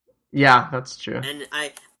game. Yeah, that's true. And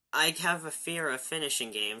I have a fear of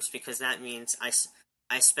finishing games, because that means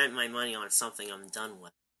I spent my money on something I'm done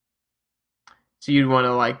with. So you'd want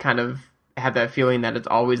to kind of have that feeling that it's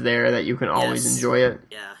always there, that you can always enjoy it?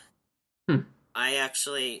 Yeah. I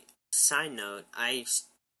actually, side note,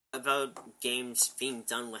 about games being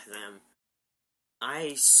done with them,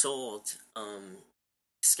 I sold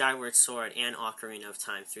Skyward Sword and Ocarina of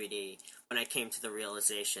Time 3D when I came to the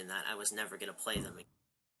realization that I was never going to play them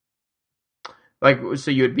again.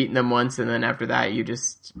 So you had beaten them once, and then after that you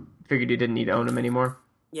just figured you didn't need to own them anymore?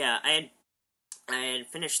 Yeah, I had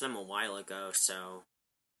finished them a while ago,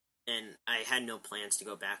 and I had no plans to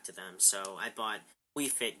go back to them, so I bought We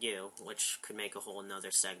Fit You, which could make a whole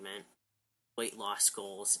nother segment. Weight loss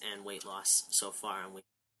goals and weight loss so far, and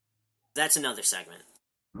that's another segment.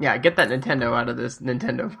 Yeah, get that Nintendo out of this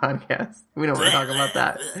Nintendo podcast. We don't want to talk about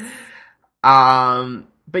that.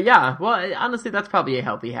 But yeah, well, honestly, that's probably a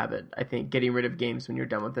healthy habit. I think getting rid of games when you're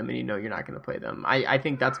done with them and you know you're not going to play them. I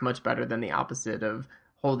think that's much better than the opposite of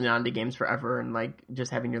holding on to games forever and like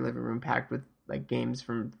just having your living room packed with like games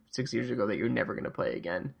from 6 years ago that you're never going to play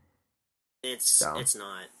again. It's not.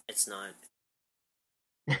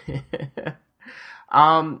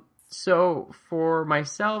 So for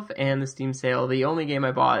myself and the Steam sale, the only game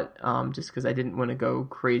I bought, just because I didn't want to go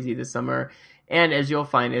crazy this summer, and as you'll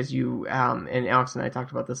find, as you and Alex and I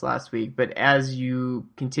talked about this last week, but as you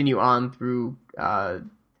continue on through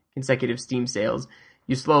consecutive Steam sales,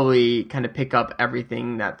 you slowly kind of pick up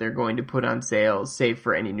everything that they're going to put on sale, save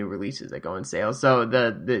for any new releases that go on sale. So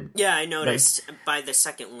yeah, I noticed by the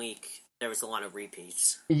second week there was a lot of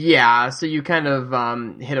repeats. Yeah, so you kind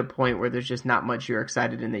of hit a point where there's just not much you're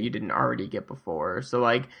excited in that you didn't already get before. So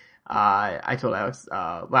like I told Alex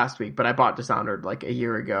last week, but I bought Dishonored like a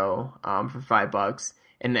year ago for $5,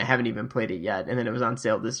 and I haven't even played it yet. And then it was on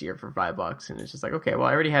sale this year for $5, and it's just like, okay, well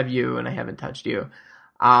I already have you, and I haven't touched you.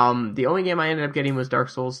 The only game I ended up getting was Dark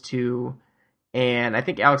Souls 2, and I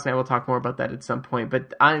think Alex and I will talk more about that at some point.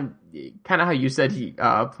 But I'm kind of how you said he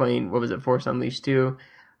playing, what was it, Force Unleashed 2?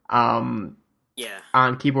 Yeah.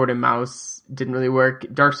 On keyboard and mouse didn't really work.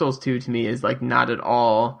 Dark Souls 2 to me is like not at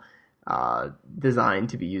all designed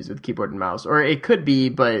to be used with keyboard and mouse, or it could be,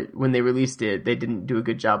 but when they released it, they didn't do a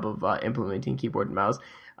good job of implementing keyboard and mouse.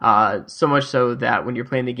 So much so that when you're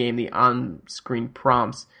playing the game, the on-screen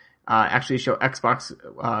prompts actually show Xbox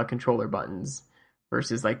controller buttons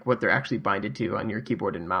versus like what they're actually binded to on your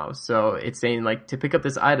keyboard and mouse. So it's saying like to pick up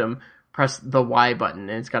this item, press the Y button,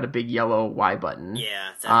 and it's got a big yellow Y button.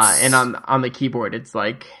 Yeah. And on the keyboard, it's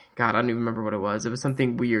like, God, I don't even remember what it was. It was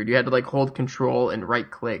something weird. You had to like hold Control and right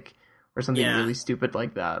click or something really stupid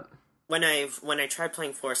like that. When I tried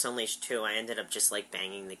playing Force Unleashed 2, I ended up just like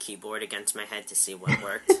banging the keyboard against my head to see what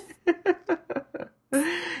worked.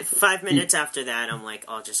 5 minutes after that, I'm like,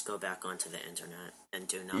 I'll just go back onto the internet and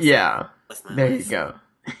do nothing. Yeah, with my there life. You go.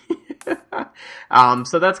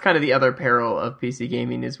 So that's kind of the other peril of PC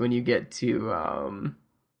gaming is when you get to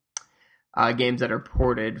games that are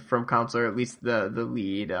ported from console, or at least the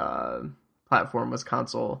lead platform was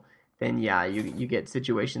console. Then yeah, you get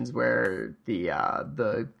situations where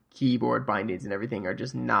the keyboard bindings and everything are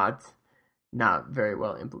just not very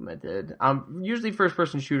well implemented. Usually first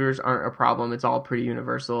person shooters aren't a problem. It's all pretty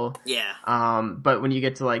universal. Yeah. But when you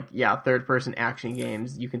get to third person action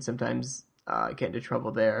games, you can sometimes get into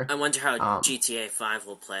trouble there. I wonder how GTA 5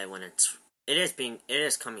 will play when it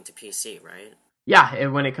is coming to PC, right? Yeah,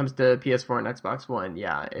 when it comes to PS4 and Xbox One,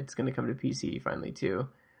 yeah, it's going to come to PC finally too.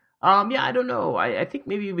 Yeah, I don't know. I think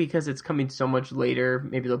maybe because it's coming so much later,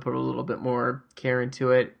 maybe they'll put a little bit more care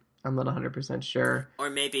into it. I'm not 100% sure.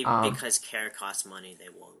 Or maybe because care costs money, they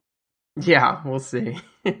won't. Yeah, we'll see.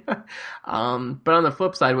 But on the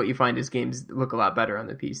flip side, what you find is games look a lot better on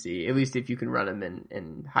the PC, at least if you can run them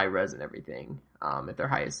in high res and everything at their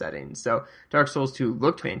highest settings. So Dark Souls 2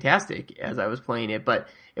 looked fantastic as I was playing it, but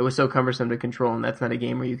it was so cumbersome to control, and that's not a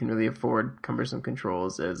game where you can really afford cumbersome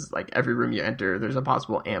controls, as like every room you enter, there's a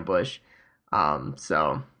possible ambush. And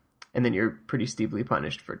then you're pretty steeply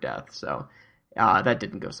punished for death, so... that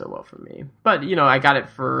didn't go so well for me. But, I got it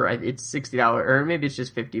for, it's $60, or maybe it's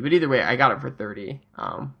just $50. But either way, I got it for $30,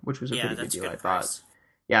 which was a pretty good deal, I thought.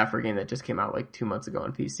 Yeah, for a game that just came out like 2 months ago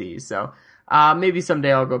on PC. So maybe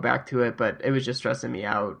someday I'll go back to it, but it was just stressing me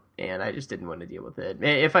out, and I just didn't want to deal with it.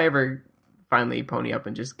 If I ever finally pony up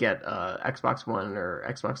and just get a Xbox One or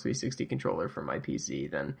Xbox 360 controller for my PC,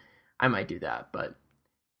 then I might do that. But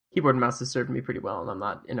keyboard and mouse has served me pretty well, and I'm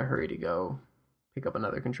not in a hurry to go pick up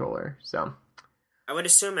another controller, so... I would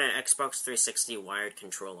assume an Xbox 360 wired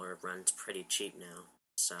controller runs pretty cheap now.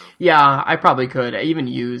 So yeah, I probably could. Even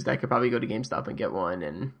used, I could probably go to GameStop and get one,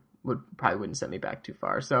 and wouldn't send me back too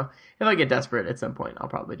far. So if I get desperate at some point, I'll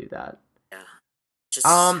probably do that. Yeah, just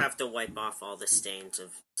have to wipe off all the stains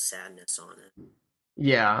of sadness on it.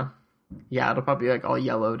 Yeah, it'll probably be like all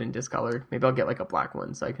yellowed and discolored. Maybe I'll get like a black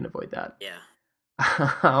one so I can avoid that. Yeah.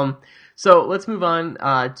 So let's move on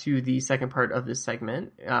to the second part of this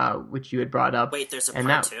segment, which you had brought up. Wait, there's a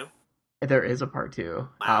part two? There is a part two.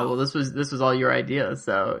 Wow. Well, this was all your idea,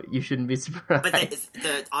 so you shouldn't be surprised. But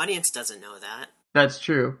the audience doesn't know that. That's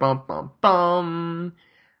true. Bum, bum, bum.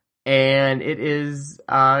 And it is,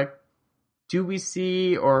 do we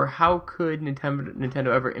see, or how could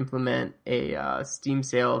Nintendo ever implement a Steam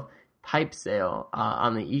sale type sale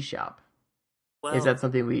on the eShop? Well, is that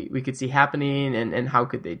something we could see happening, and how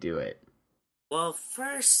could they do it? Well,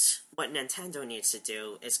 first, what Nintendo needs to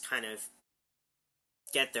do is kind of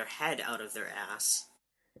get their head out of their ass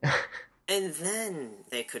And then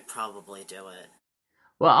they could probably do it.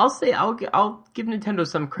 Well, I'll give Nintendo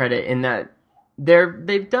some credit in that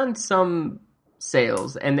they've done some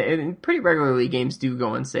sales, and pretty regularly games do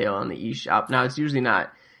go on sale on the eShop. Now it's usually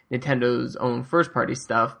not Nintendo's own first party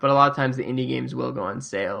stuff, but a lot of times the indie games will go on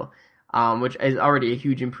sale, which is already a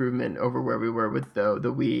huge improvement over where we were with the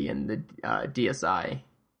Wii and the DSi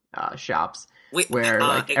shops. We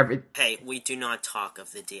do not talk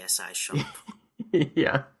of the DSi shop.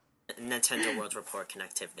 Yeah. Nintendo World Report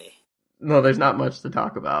connectivity. No, there's not much to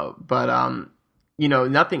talk about, but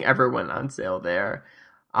nothing ever went on sale there.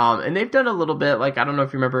 And they've done a little bit, like, I don't know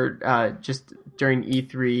if you remember, just during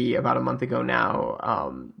E3 about a month ago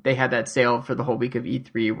now, they had that sale for the whole week of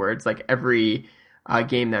E3 where it's like every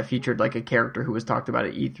game that featured like a character who was talked about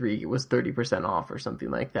at E3 was 30% off or something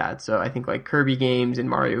like that. So I think like Kirby games and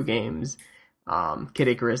Mario games, Kid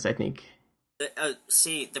Icarus, I think.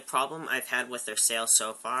 See, the problem I've had with their sales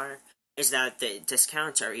so far is that the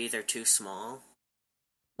discounts are either too small,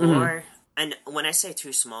 or, and when I say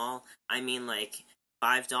too small, I mean like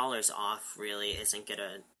 $5 off really isn't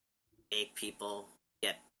gonna make people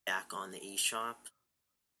get back on the eShop.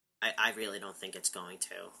 I really don't think it's going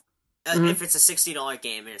to. If it's a $60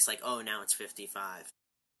 game and it's like, oh, now it's $55.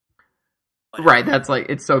 Right, that's like,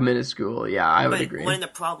 it's so minuscule. Yeah, I would agree. One of the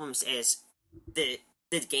problems is the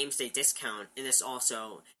games they discount, and this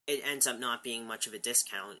also, it ends up not being much of a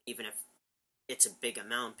discount, even if it's a big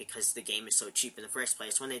amount, because the game is so cheap in the first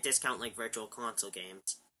place, when they discount like virtual console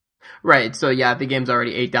games. Right, so yeah, if the game's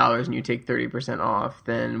already $8 and you take 30% off,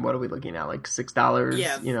 then what are we looking at, like $6?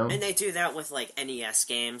 Yeah, and they do that with like NES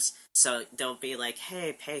games, so they'll be like,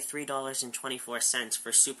 hey, pay $3.24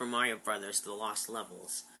 for Super Mario Brothers: The Lost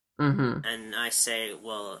Levels. Mm-hmm. And I say,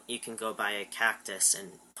 well, you can go buy a cactus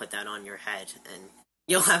and put that on your head, and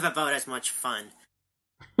you'll have about as much fun.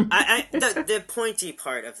 The pointy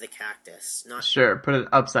part of the cactus, not sure. Put it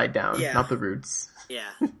upside down, not the roots.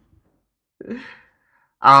 Yeah.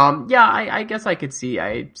 I guess I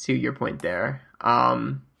see your point there.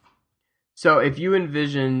 So if you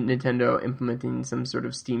envision Nintendo implementing some sort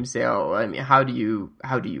of Steam sale, I mean, how do you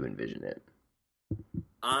envision it?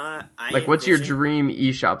 What's your dream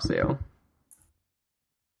eShop sale?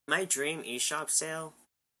 My dream eShop sale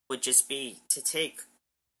would just be to take.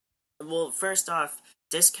 Well, first off,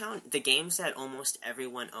 discount the games that almost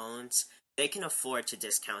everyone owns. They can afford to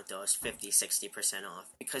discount those 50-60%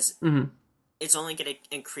 off, because it's only going to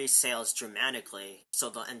increase sales dramatically, so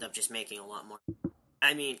they'll end up just making a lot more.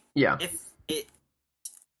 I mean, I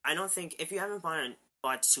don't think, if you haven't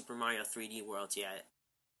bought Super Mario 3D World yet,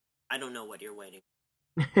 I don't know what you're waiting.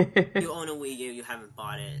 You own a Wii U, you haven't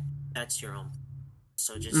bought it, that's your own.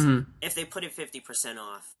 So just, if they put it 50%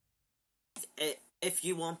 off, if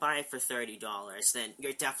you won't buy it for $30, then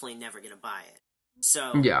you're definitely never going to buy it.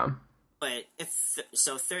 So, but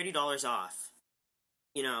so $30 off,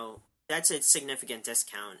 that's a significant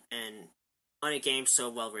discount, and on a game so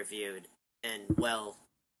well reviewed and well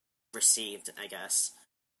received, I guess.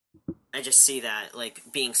 I just see that like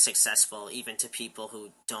being successful even to people who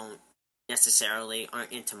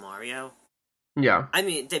aren't into Mario. Yeah. I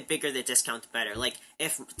mean, the bigger the discount, the better. Like,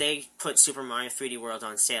 if they put Super Mario 3D World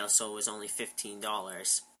on sale, so it was only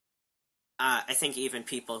 $15, I think even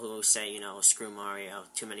people who say, screw Mario,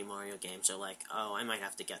 too many Mario games, are like, oh, I might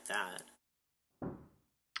have to get that.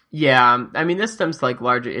 Yeah, I mean, this stems to like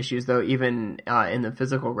larger issues, though, even in the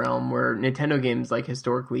physical realm, where Nintendo games like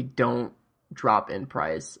historically don't drop in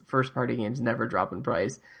price. First-party games never drop in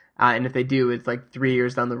price. And if they do, it's like 3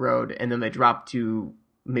 years down the road, and then they drop to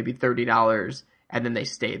maybe $30, and then they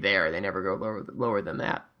stay there. They never go lower than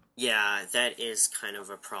that. Yeah, that is kind of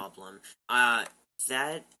a problem.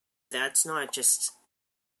 That's not just...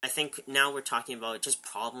 I think now we're talking about just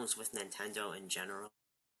problems with Nintendo in general.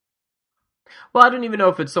 Well, I don't even know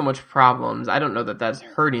if it's so much problems. I don't know that that's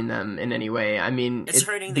hurting them in any way. I mean... It's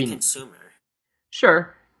hurting the consumer.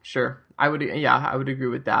 Sure. I would agree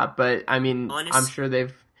with that. But, I mean, I'm sure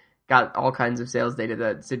they've got all kinds of sales data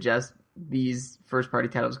that suggest these first-party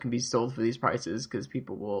titles can be sold for these prices because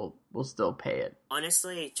people will still pay it.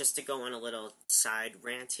 Honestly, just to go on a little side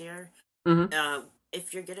rant here,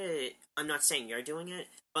 if you're gonna... I'm not saying you're doing it,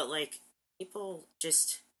 but, like, people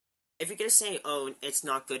just... If you're gonna say, oh, it's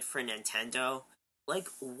not good for Nintendo, like,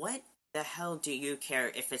 what the hell do you care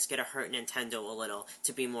if it's gonna hurt Nintendo a little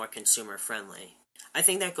to be more consumer-friendly? I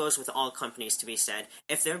think that goes with all companies to be said.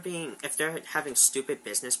 If they're having stupid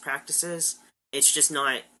business practices, it's just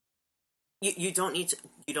not... You don't need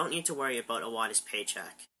to worry about Iwata's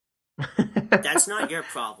paycheck. That's not your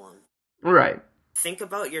problem. Right. Think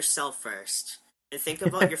about yourself first, and think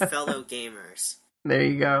about your fellow gamers. There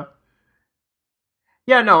you go.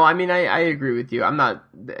 Yeah, no, I mean, I agree with you. I'm not...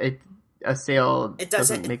 a sale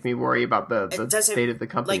doesn't make me worry about the state of the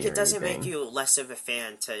company. Like, it doesn't make you less of a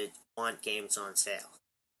fan to want games on sale.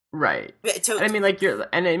 Right. And I mean, like,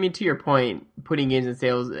 to your point, putting games in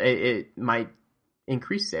sales, it might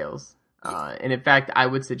increase sales. And in fact, I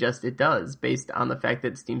would suggest it does, based on the fact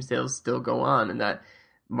that Steam sales still go on and that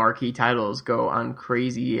marquee titles go on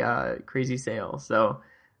crazy sales. So,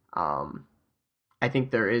 I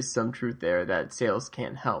think there is some truth there that sales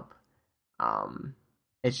can't help.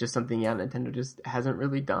 It's just something, Nintendo just hasn't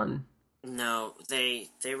really done. No, they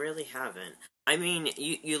really haven't. I mean,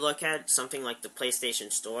 you look at something like the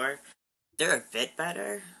PlayStation Store, they're a bit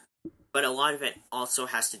better, but a lot of it also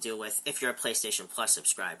has to do with if you're a PlayStation Plus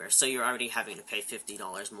subscriber, so you're already having to pay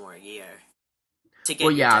 $50 more a year to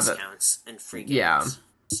get your discounts and free games. Yeah.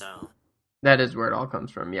 So that is where it all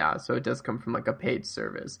comes from, yeah. So it does come from like a paid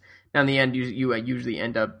service. Now in the end, you usually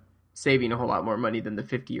end up saving a whole lot more money than the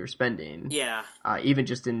 $50 you're spending. Yeah. Even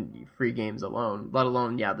just in free games alone, let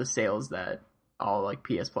alone the sales that all like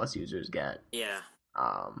PS Plus users get. Yeah.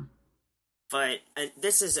 But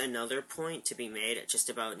this is another point to be made just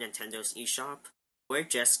about Nintendo's eShop. We're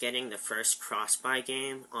just getting the first cross-buy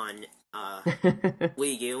game on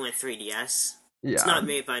Wii U and 3DS. Yeah. It's not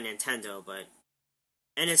made by Nintendo, but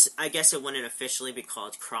I guess it wouldn't officially be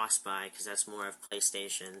called cross-buy because that's more of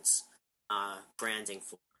PlayStation's branding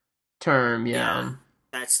for term, yeah.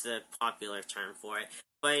 That's the popular term for it.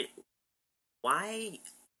 But why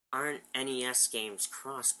aren't NES games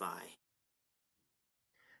cross-buy?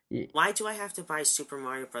 Yeah. Why do I have to buy Super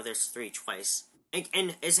Mario Bros. 3 twice?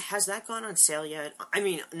 And has that gone on sale yet? I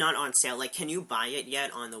mean, not on sale. Like, can you buy it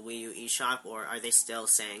yet on the Wii U eShop, or are they still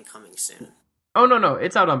saying coming soon? Oh, no.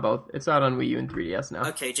 It's out on both. It's out on Wii U and 3DS now.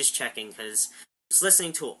 Okay, just checking, because I was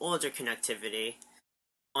listening to an older Connectivity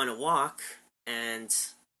on a walk, and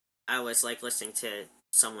I was, like, listening to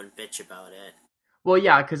someone bitch about it. Well,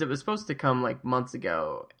 yeah, because it was supposed to come, like, months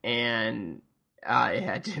ago, and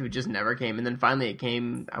it just never came. And then finally it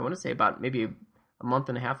came, I want to say about maybe a month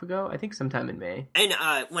and a half ago. I think sometime in May. And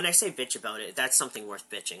when I say bitch about it, that's something worth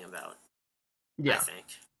bitching about. Yeah. I think.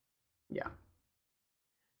 Yeah.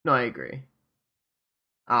 No, I agree.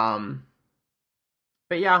 But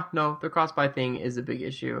yeah, no, the cross-buy thing is a big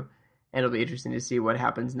issue, and it'll be interesting to see what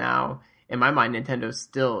happens now. In my mind, Nintendo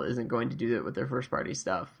still isn't going to do that with their first-party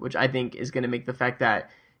stuff, which I think is going to make the fact that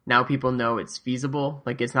now people know it's feasible,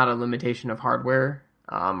 like it's not a limitation of hardware,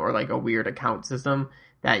 or like a weird account system,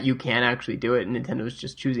 that you can actually do it, and Nintendo's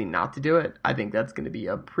just choosing not to do it. I think that's going to be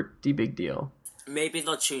a pretty big deal. Maybe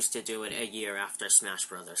they'll choose to do it a year after Smash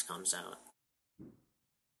Brothers comes out.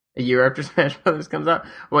 A year after Smash Brothers comes out?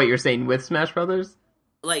 Wait, you're saying with Smash Brothers?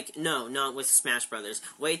 Like, no, not with Smash Brothers.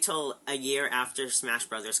 Wait till a year after Smash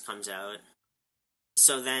Brothers comes out.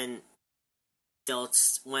 So then they'll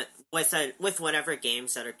with whatever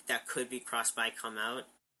games that could be cross-buy come out,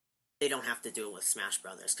 they don't have to do it with Smash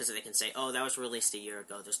Brothers because they can say, "Oh, that was released a year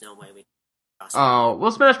ago. There's no way we." Oh,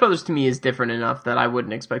 well, Smash Brothers to me is different enough that I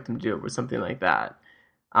wouldn't expect them to do it with something like that.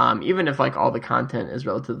 Even if like all the content is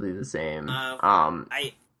relatively the same.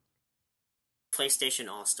 PlayStation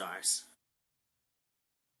All-Stars.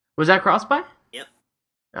 Was that cross-buy? Yep.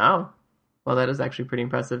 Oh, well, that is actually pretty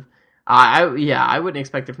impressive. I wouldn't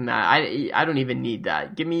expect it from that. I don't even need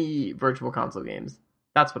that. Give me virtual console games.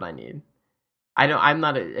 That's what I need. I'm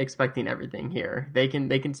not expecting everything here. They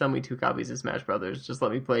can sell me 2 copies of Smash Brothers. Just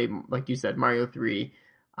let me play, like you said, Mario 3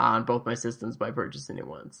 on both my systems by purchasing it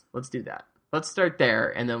once. Let's do that. Let's start there,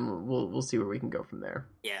 and then we'll see where we can go from there.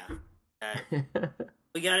 Yeah.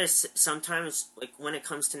 We gotta sometimes, like, when it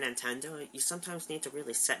comes to Nintendo, you sometimes need to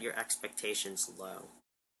really set your expectations low.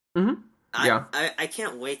 Mm-hmm. Yeah. I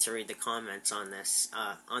can't wait to read the comments on this,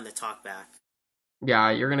 on the talkback. Yeah,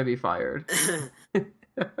 you're gonna be fired.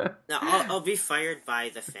 No, I'll be fired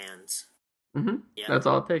by the fans. Mm-hmm. Yeah. That's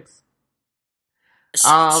all it takes.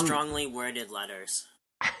 Strongly worded letters.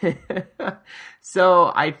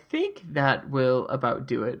 So I think that will about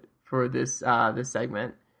do it for this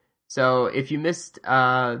segment. So if you missed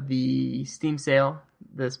the Steam sale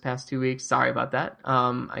this past 2 weeks, sorry about that.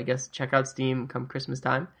 I guess check out Steam come Christmas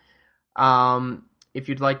time. If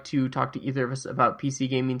you'd like to talk to either of us about PC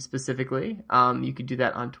gaming specifically, you could do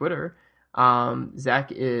that on Twitter. Zach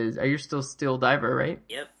are you still Steel Diver, right?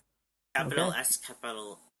 Yep. Capital S,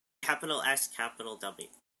 capital W.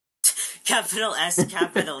 Capital S,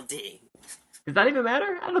 capital D. Does that even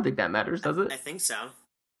matter? I don't think that matters, does it? I think so.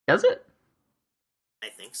 Does it? I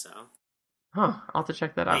think so. Huh, I'll have to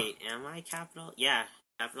check that out. Wait, am I capital? Yeah,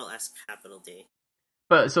 capital S, capital D.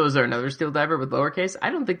 But, so is there another Steel Diver with lowercase? I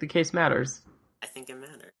don't think the case matters. I think it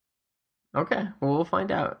matters. Okay, well, we'll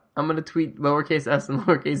find out. I'm going to tweet lowercase s and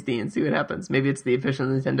lowercase d and see what happens. Maybe it's the official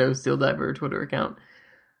Nintendo Steel Diver Twitter account.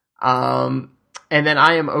 And then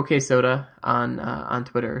I am OK Soda on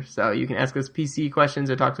Twitter, so you can ask us PC questions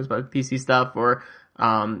or talk to us about PC stuff or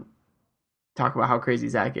talk about how crazy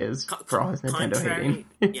Zach is for all his Nintendo hating.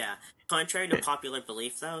 Yeah. Contrary to popular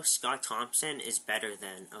belief, though, Scott Thompson is better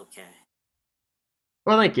than OK.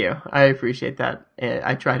 Well, thank you. I appreciate that.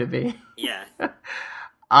 I try to be. Yeah.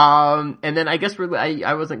 And then I guess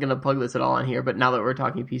I wasn't gonna plug this at all on here, but now that we're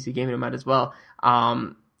talking PC gaming, I might as well.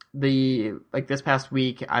 This past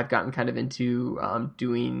week, I've gotten kind of into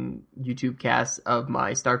doing YouTube casts of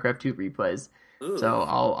my StarCraft 2 replays. Ooh. So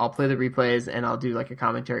I'll play the replays and I'll do like a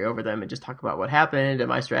commentary over them and just talk about what happened and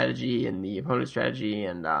my strategy and the opponent's strategy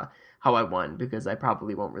and how I won, because I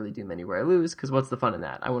probably won't really do many where I lose, because what's the fun in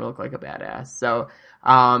that? I want to look like a badass. So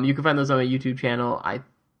you can find those on my YouTube channel. I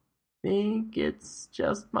think it's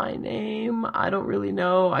just my name. I don't really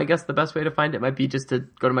know. I guess the best way to find it might be just to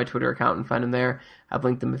go to my Twitter account and find them there. I've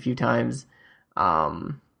linked them a few times.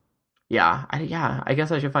 I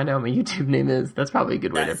guess I should find out what my YouTube name is. That's probably a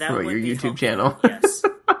good way to promote your YouTube channel. Yes.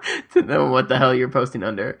 To know what the hell you're posting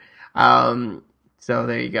under. So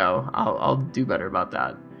there you go. I'll do better about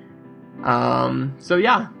that. So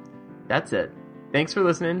yeah, that's it. Thanks for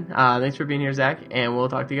listening. Thanks for being here, Zach, and we'll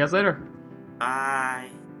talk to you guys later. Bye.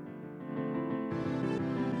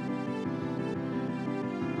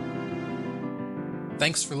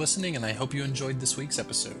 Thanks for listening, and I hope you enjoyed this week's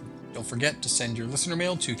episode. Don't forget to send your listener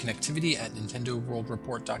mail to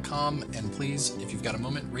connectivity@nintendoworldreport.com, and please, if you've got a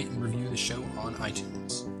moment, rate and review the show on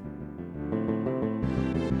iTunes.